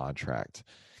different contract.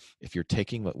 If you're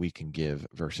taking what we can give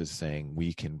versus saying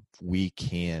we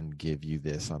can give you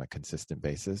this on a consistent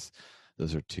basis,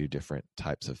 those are two different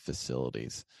types of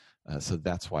facilities. So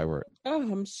that's why we're. Oh,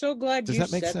 I'm so glad Does you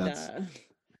that make said sense? that.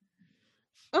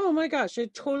 Oh my gosh,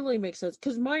 it totally makes sense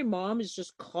because my mom is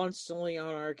just constantly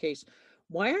on our case.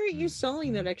 Why aren't you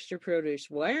selling that extra produce?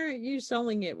 Why aren't you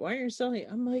selling it? Why aren't you selling it?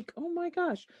 I'm like, oh my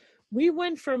gosh. We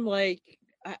went from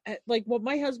like what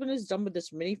my husband has done with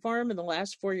this mini farm in the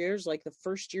last 4 years. Like the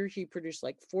first year he produced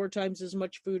like 4 times as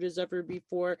much food as ever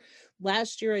before.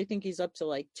 Last year I think he's up to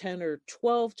like 10 or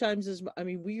 12 times as much. I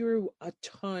mean, we grew a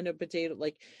ton of potato.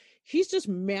 Like he's just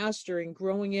mastering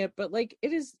growing it, but like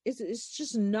it's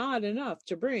just not enough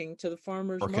to bring to the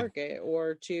farmers Working. market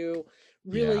or to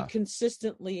really Yeah.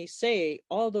 consistently say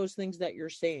all those things that you're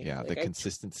saying. Yeah. The Like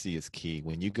consistency is key.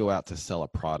 When you go out to sell a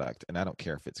product, and I don't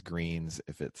care if it's greens,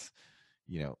 if it's,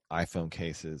 iPhone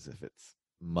cases, if it's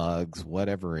mugs,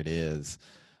 whatever it is,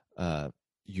 uh,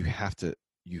 you have to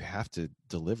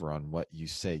deliver on what you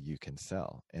say you can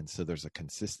sell. And so there's a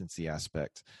consistency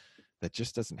aspect that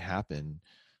just doesn't happen.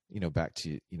 Back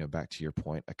to your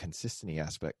point, a consistency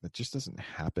aspect that just doesn't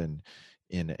happen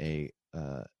in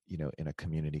in a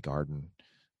community garden,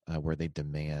 where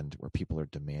people are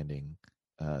demanding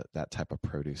that type of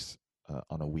produce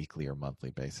on a weekly or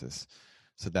monthly basis.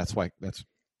 So that's why that's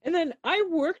And then I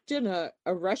worked in a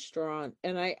restaurant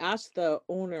and I asked the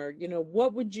owner,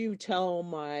 what would you tell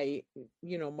my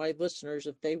listeners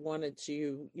if they wanted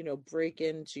to, break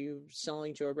into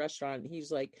selling to a restaurant? And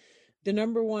he's like, the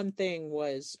number one thing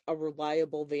was a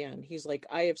reliable van. He's like,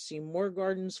 I have seen more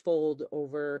gardens fold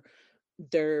over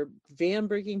their van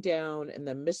breaking down and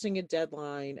then missing a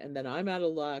deadline and then I'm out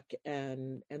of luck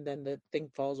and then the thing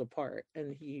falls apart.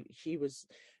 And he was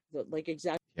like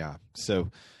exactly. yeah.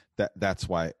 So that's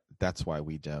why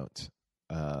we don't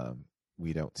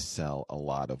sell a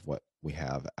lot of what we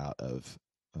have out of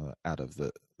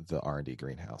the R&D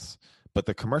greenhouse. But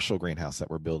the commercial greenhouse that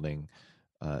we're building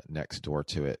next door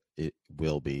to it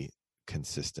will be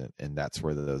consistent, and that's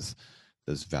where those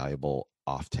valuable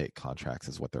offtake contracts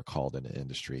is what they're called in the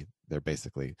industry. They're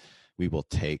basically, we will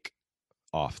take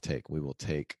off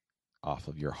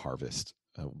of your harvest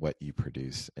what you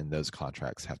produce, and those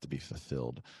contracts have to be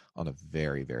fulfilled on a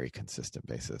very, very consistent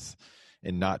basis,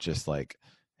 and not just like,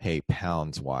 hey,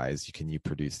 pounds wise, can you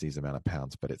produce these amount of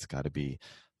pounds, but it's got to be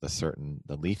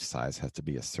the leaf size has to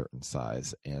be a certain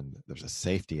size, and there's a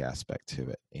safety aspect to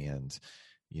it, and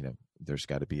there's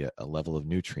got to be a level of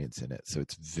nutrients in it. So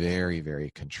it's very, very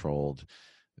controlled,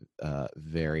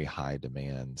 very high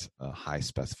demand, high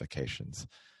specifications,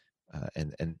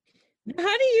 and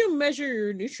How do you measure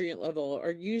your nutrient level?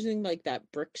 Are you using like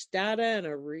that Brix data and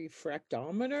a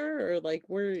refractometer, or like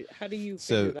how do you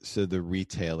figure that? so the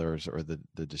retailers or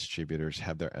the distributors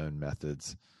have their own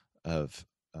methods of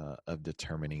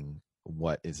determining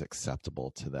what is acceptable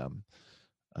to them,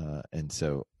 and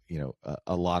so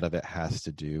a lot of it has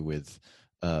to do with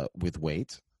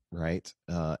weight, right?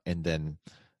 And then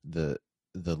the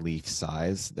leaf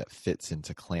size that fits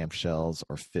into clamshells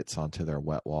or fits onto their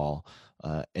wet wall,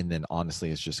 and then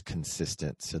honestly it's just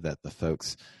consistent, so that the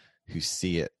folks who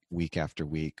see it week after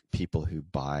week, people who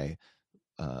buy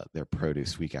their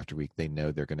produce week after week, they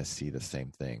know they're going to see the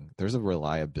same thing. There's a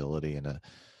reliability and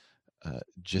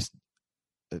just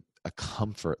a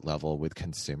comfort level with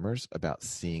consumers about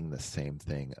seeing the same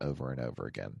thing over and over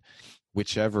again,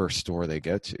 whichever store they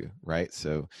go to, right?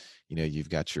 So, you've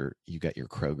got your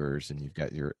Kroger's and you've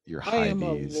got your I am a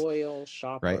Hy-Vees, loyal right?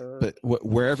 shopper. But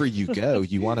wherever you go,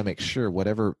 you want to make sure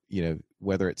whatever,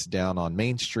 whether it's down on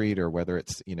Main Street or whether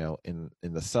it's, in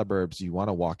the suburbs, you want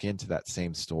to walk into that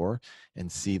same store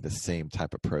and see the same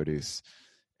type of produce.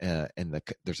 And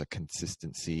there's a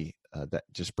consistency that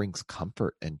just brings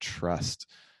comfort and trust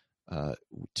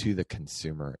to the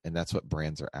consumer, and that's what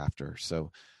brands are after.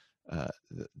 So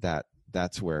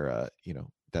that's where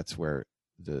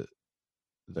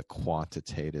the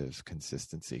quantitative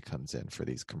consistency comes in for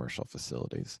these commercial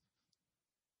facilities.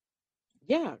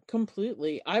 Yeah,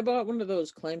 completely. I bought one of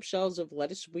those clamshells of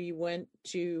lettuce. We went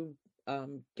to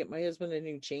get my husband a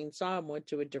new chainsaw and went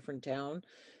to a different town.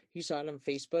 He saw it on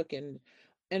Facebook and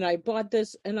I bought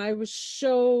this and I was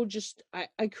so just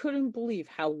I couldn't believe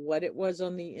how wet it was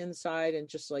on the inside and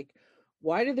just like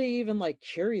why do they even like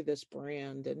carry this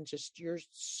brand? And just you're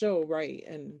so right.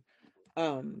 And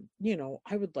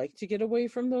I would like to get away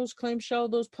from those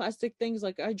those plastic things.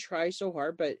 Like I try so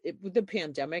hard, but with the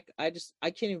pandemic, I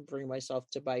can't even bring myself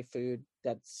to buy food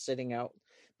that's sitting out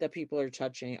that people are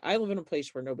touching. I live in a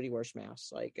place where nobody wears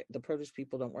masks. Like the produce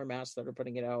people don't wear masks that are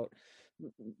putting it out.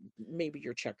 Maybe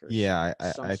your Checkers, Yeah,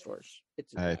 some stores.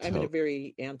 I I'm in a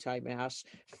very anti-mask,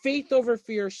 faith over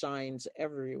fear signs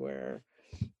everywhere.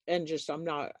 And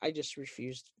I just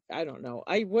refused. I don't know.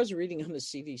 I was reading on the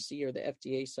CDC or the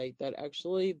FDA site that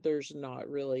actually there's not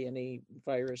really any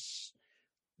virus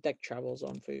that travels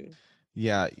on food.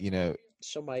 yeah,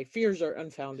 So my fears are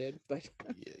unfounded, but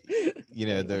anyway.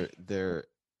 anyway.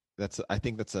 I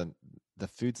think the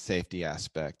food safety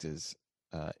aspect is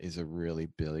a really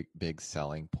big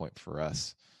selling point for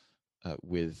us.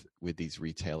 with these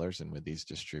retailers and with these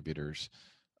distributors.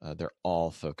 They're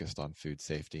all focused on food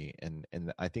safety, and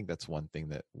I think that's one thing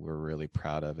that we're really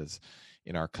proud of is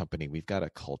in our company we've got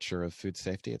a culture of food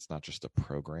safety. It's not just a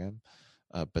program,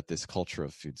 but this culture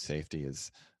of food safety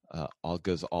is all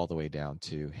goes all the way down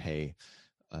to, hey,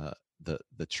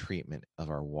 the treatment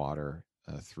of our water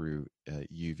through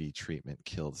UV treatment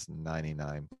kills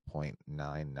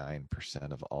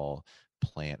 99.99% of all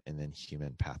plant and then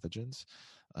human pathogens.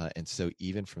 And so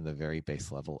even from the very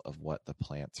base level of what the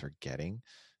plants are getting,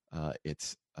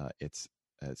 it's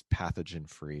as pathogen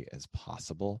free as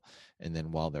possible. And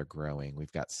then while they're growing,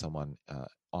 we've got someone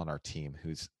on our team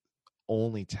whose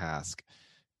only task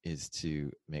is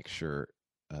to make sure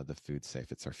the food's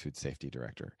safe. It's our food safety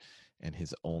director, and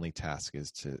his only task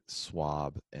is to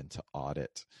swab and to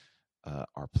audit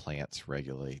our plants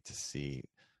regularly to see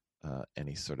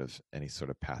any sort of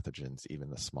pathogens, even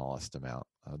the smallest amount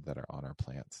that are on our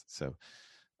plants. So,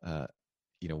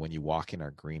 when you walk in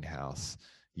our greenhouse,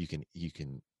 you can.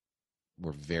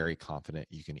 We're very confident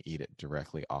you can eat it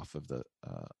directly off of the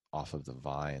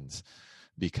vines,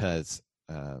 because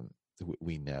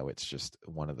we know it's just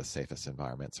one of the safest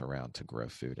environments around to grow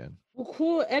food in. Well,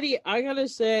 cool, Eddie. I gotta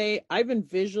say, I've been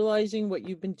visualizing what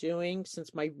you've been doing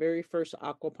since my very first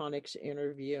aquaponics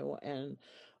interview, and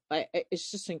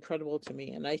it's just incredible to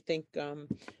me. And I think,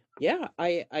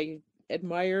 I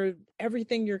admire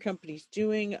everything your company's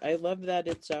doing. I love that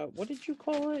it's what did you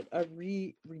call it? A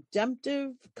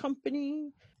redemptive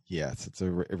company? Yes, it's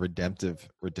a redemptive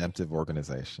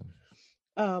organization.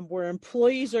 Where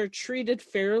employees are treated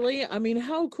fairly. I mean,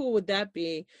 how cool would that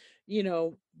be?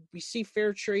 We see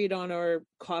fair trade on our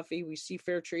coffee. We see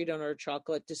fair trade on our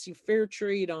chocolate. To see fair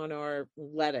trade on our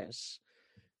lettuce.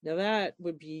 Now that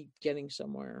would be getting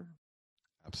somewhere.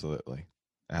 Absolutely.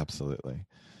 It's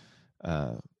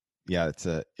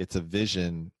a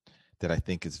vision that I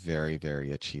think is very,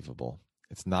 very achievable.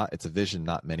 It's a vision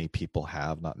not many people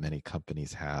have, not many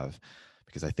companies have,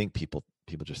 because I think people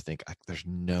just think there's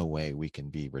no way we can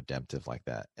be redemptive like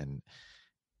that. And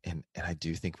I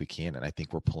do think we can. And I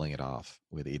think we're pulling it off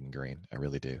with Eden Green. I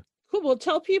really do. Cool. Well,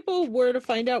 tell people where to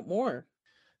find out more.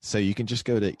 So you can just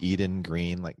go to Eden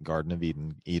Green, like Garden of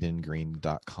Eden,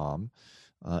 edengreen.com.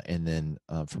 And then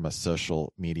from a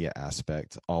social media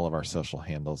aspect, all of our social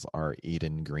handles are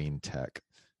Eden Green Tech.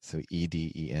 So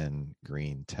EDEN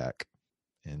Green Tech.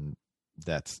 And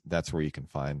that's where you can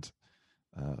find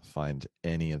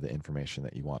any of the information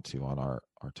that you want to on our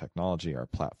technology, our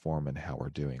platform, and how we're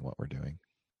doing what we're doing.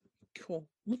 Cool.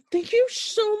 Well, thank you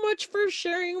so much for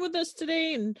sharing with us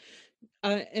today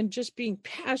and just being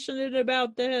passionate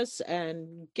about this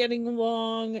and getting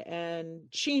along and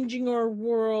changing our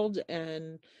world,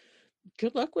 and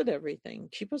good luck with everything.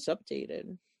 Keep us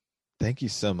updated. Thank you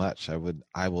so much.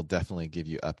 I will definitely give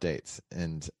you updates,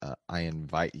 and I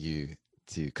invite you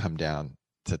to come down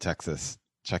to Texas.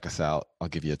 Check us out. I'll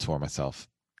give you a tour myself.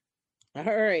 All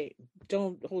right.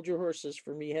 Don't hold your horses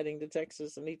for me heading to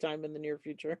Texas anytime in the near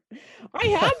future. I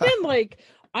have been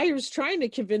I was trying to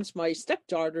convince my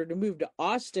stepdaughter to move to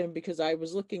Austin because I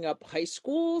was looking up high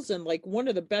schools, and one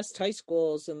of the best high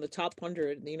schools in the top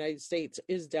 100 in the United States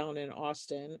is down in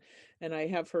Austin. And I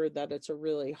have heard that it's a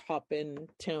really hop-in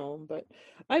town, but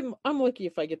I'm lucky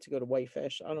if I get to go to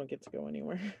Whitefish. I don't get to go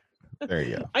anywhere. There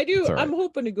you go. I do. Right. I'm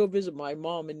hoping to go visit my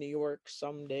mom in New York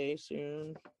someday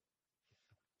soon.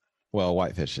 Well,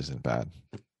 Whitefish isn't bad.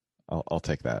 I'll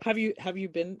take that. Have you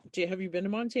been to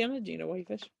Montana? Do you know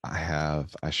Whitefish? I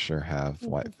have. I sure have.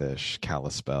 Whitefish,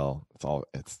 Kalispell.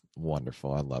 It's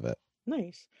wonderful. I love it.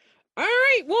 Nice. All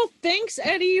right. Well, thanks,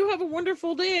 Eddie. You have a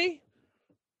wonderful day.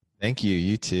 Thank you.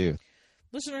 You too.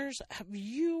 Listeners, have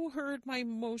you heard my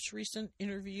most recent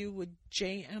interview with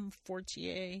J.M.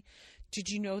 Fortier? Did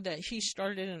you know that he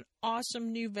started an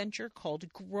awesome new venture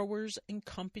called Growers and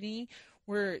Company,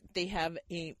 where they have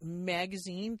a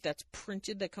magazine that's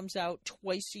printed that comes out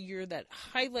twice a year that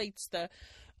highlights the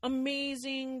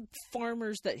amazing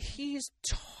farmers that he's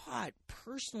taught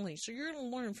personally. So you're going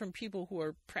to learn from people who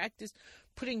are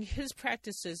putting his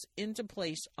practices into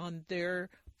place on their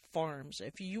farms.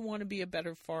 If you want to be a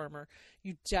better farmer,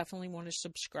 you definitely want to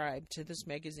subscribe to this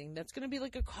magazine. That's going to be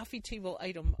like a coffee table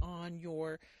item on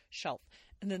your shelf.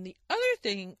 And then the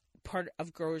other part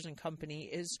of Growers and Company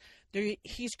is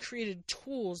he's created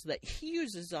tools that he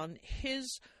uses on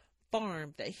his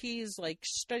farm that he's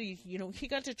studied. He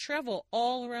got to travel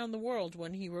all around the world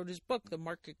when he wrote his book, The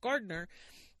Market Gardener.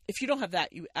 If you don't have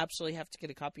that, you absolutely have to get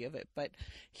a copy of it. But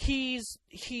he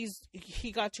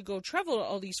got to go travel to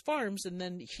all these farms, and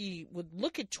then he would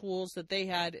look at tools that they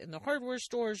had in the hardware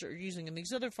stores or using in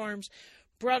these other farms,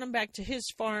 brought them back to his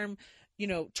farm,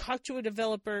 talk to a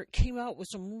developer, came out with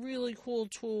some really cool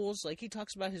tools. Like he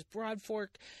talks about his broad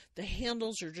fork. The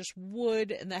handles are just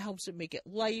wood, and that helps it make it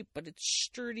light, but it's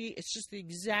sturdy. It's just the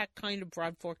exact kind of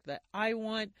broad fork that I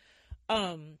want.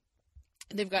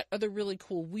 They've got other really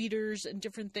cool weeders and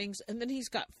different things. And then he's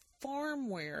got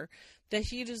farmware that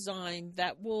he designed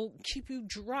that will keep you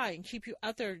dry and keep you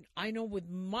out there. I know with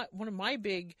one of my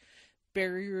big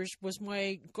barriers was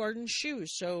my garden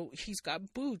shoes. So he's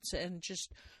got boots and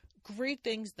just great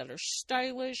things that are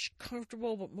stylish,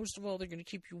 comfortable, but most of all, they're going to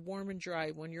keep you warm and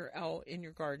dry when you're out in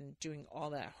your garden doing all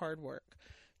that hard work.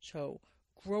 So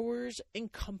Growers and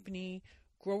Company,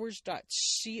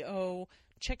 growers.co.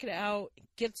 Check it out.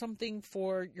 Get something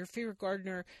for your favorite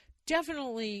gardener.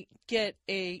 Definitely get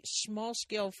a Small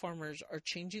Scale Farmers Are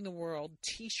Changing the World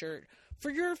t-shirt for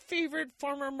your favorite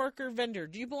farmer market vendor.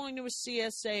 Do you belong to a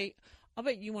CSA? I'll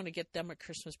bet you want to get them a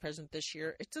Christmas present this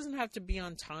year. It doesn't have to be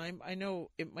on time. I know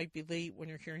it might be late when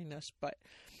you're hearing this, but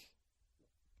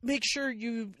make sure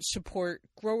you support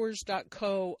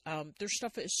growers.co. Their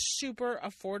stuff is super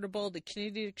affordable. The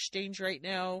Canadian Exchange right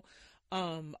now.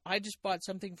 I just bought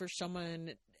something for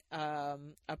someone, a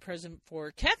present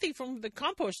for Kathy from the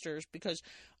Composters, because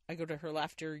I go to her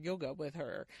laughter yoga with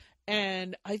her.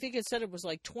 And I think it said it was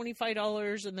like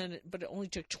 $25 but it only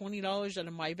took $20 out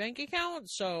of my bank account.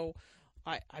 So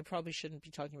I probably shouldn't be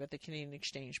talking about the Canadian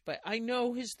Exchange, but I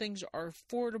know his things are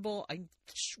affordable. I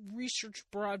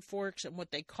researched broad forks and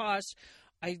what they cost.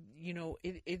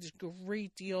 It's a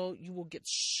great deal. You will get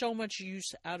so much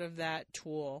use out of that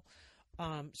tool.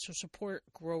 So support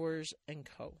Growers and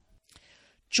Co.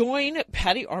 Join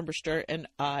Patty Armbruster and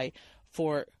I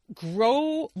for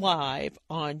Grow Live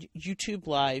on YouTube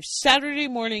Live Saturday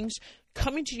mornings,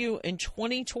 coming to you in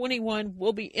 2021.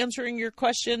 We'll be answering your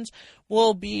questions.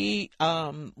 We'll be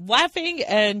laughing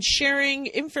and sharing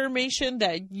information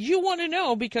that you want to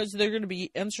know, because they're going to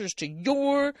be answers to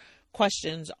your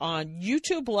questions on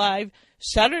YouTube Live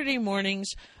Saturday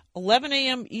mornings, 11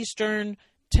 a.m. Eastern,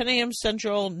 10 a.m.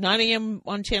 Central, 9 a.m.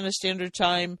 Montana Standard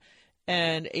Time,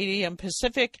 and 8 a.m.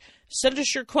 Pacific. Send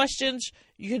us your questions.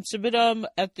 You can submit them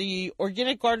at the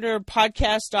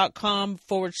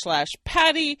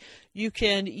organicgardenerpodcast.com/Patty. You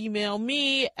can email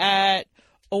me at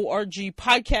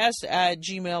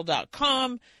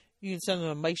orgpodcast@gmail.com. You can send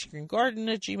them to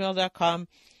mikesgreengarden@gmail.com.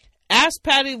 Ask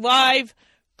Patty Live,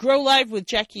 Grow Live with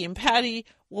Jackie and Patty.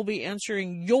 We'll be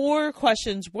answering your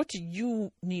questions. What do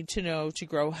you need to know to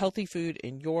grow healthy food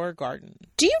in your garden?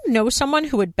 Do you know someone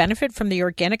who would benefit from the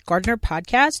Organic Gardener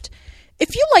podcast?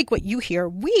 If you like what you hear,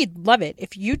 we'd love it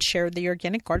if you'd share the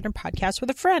Organic Gardener podcast with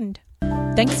a friend.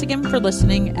 Thanks again for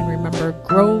listening, and remember,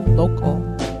 grow local.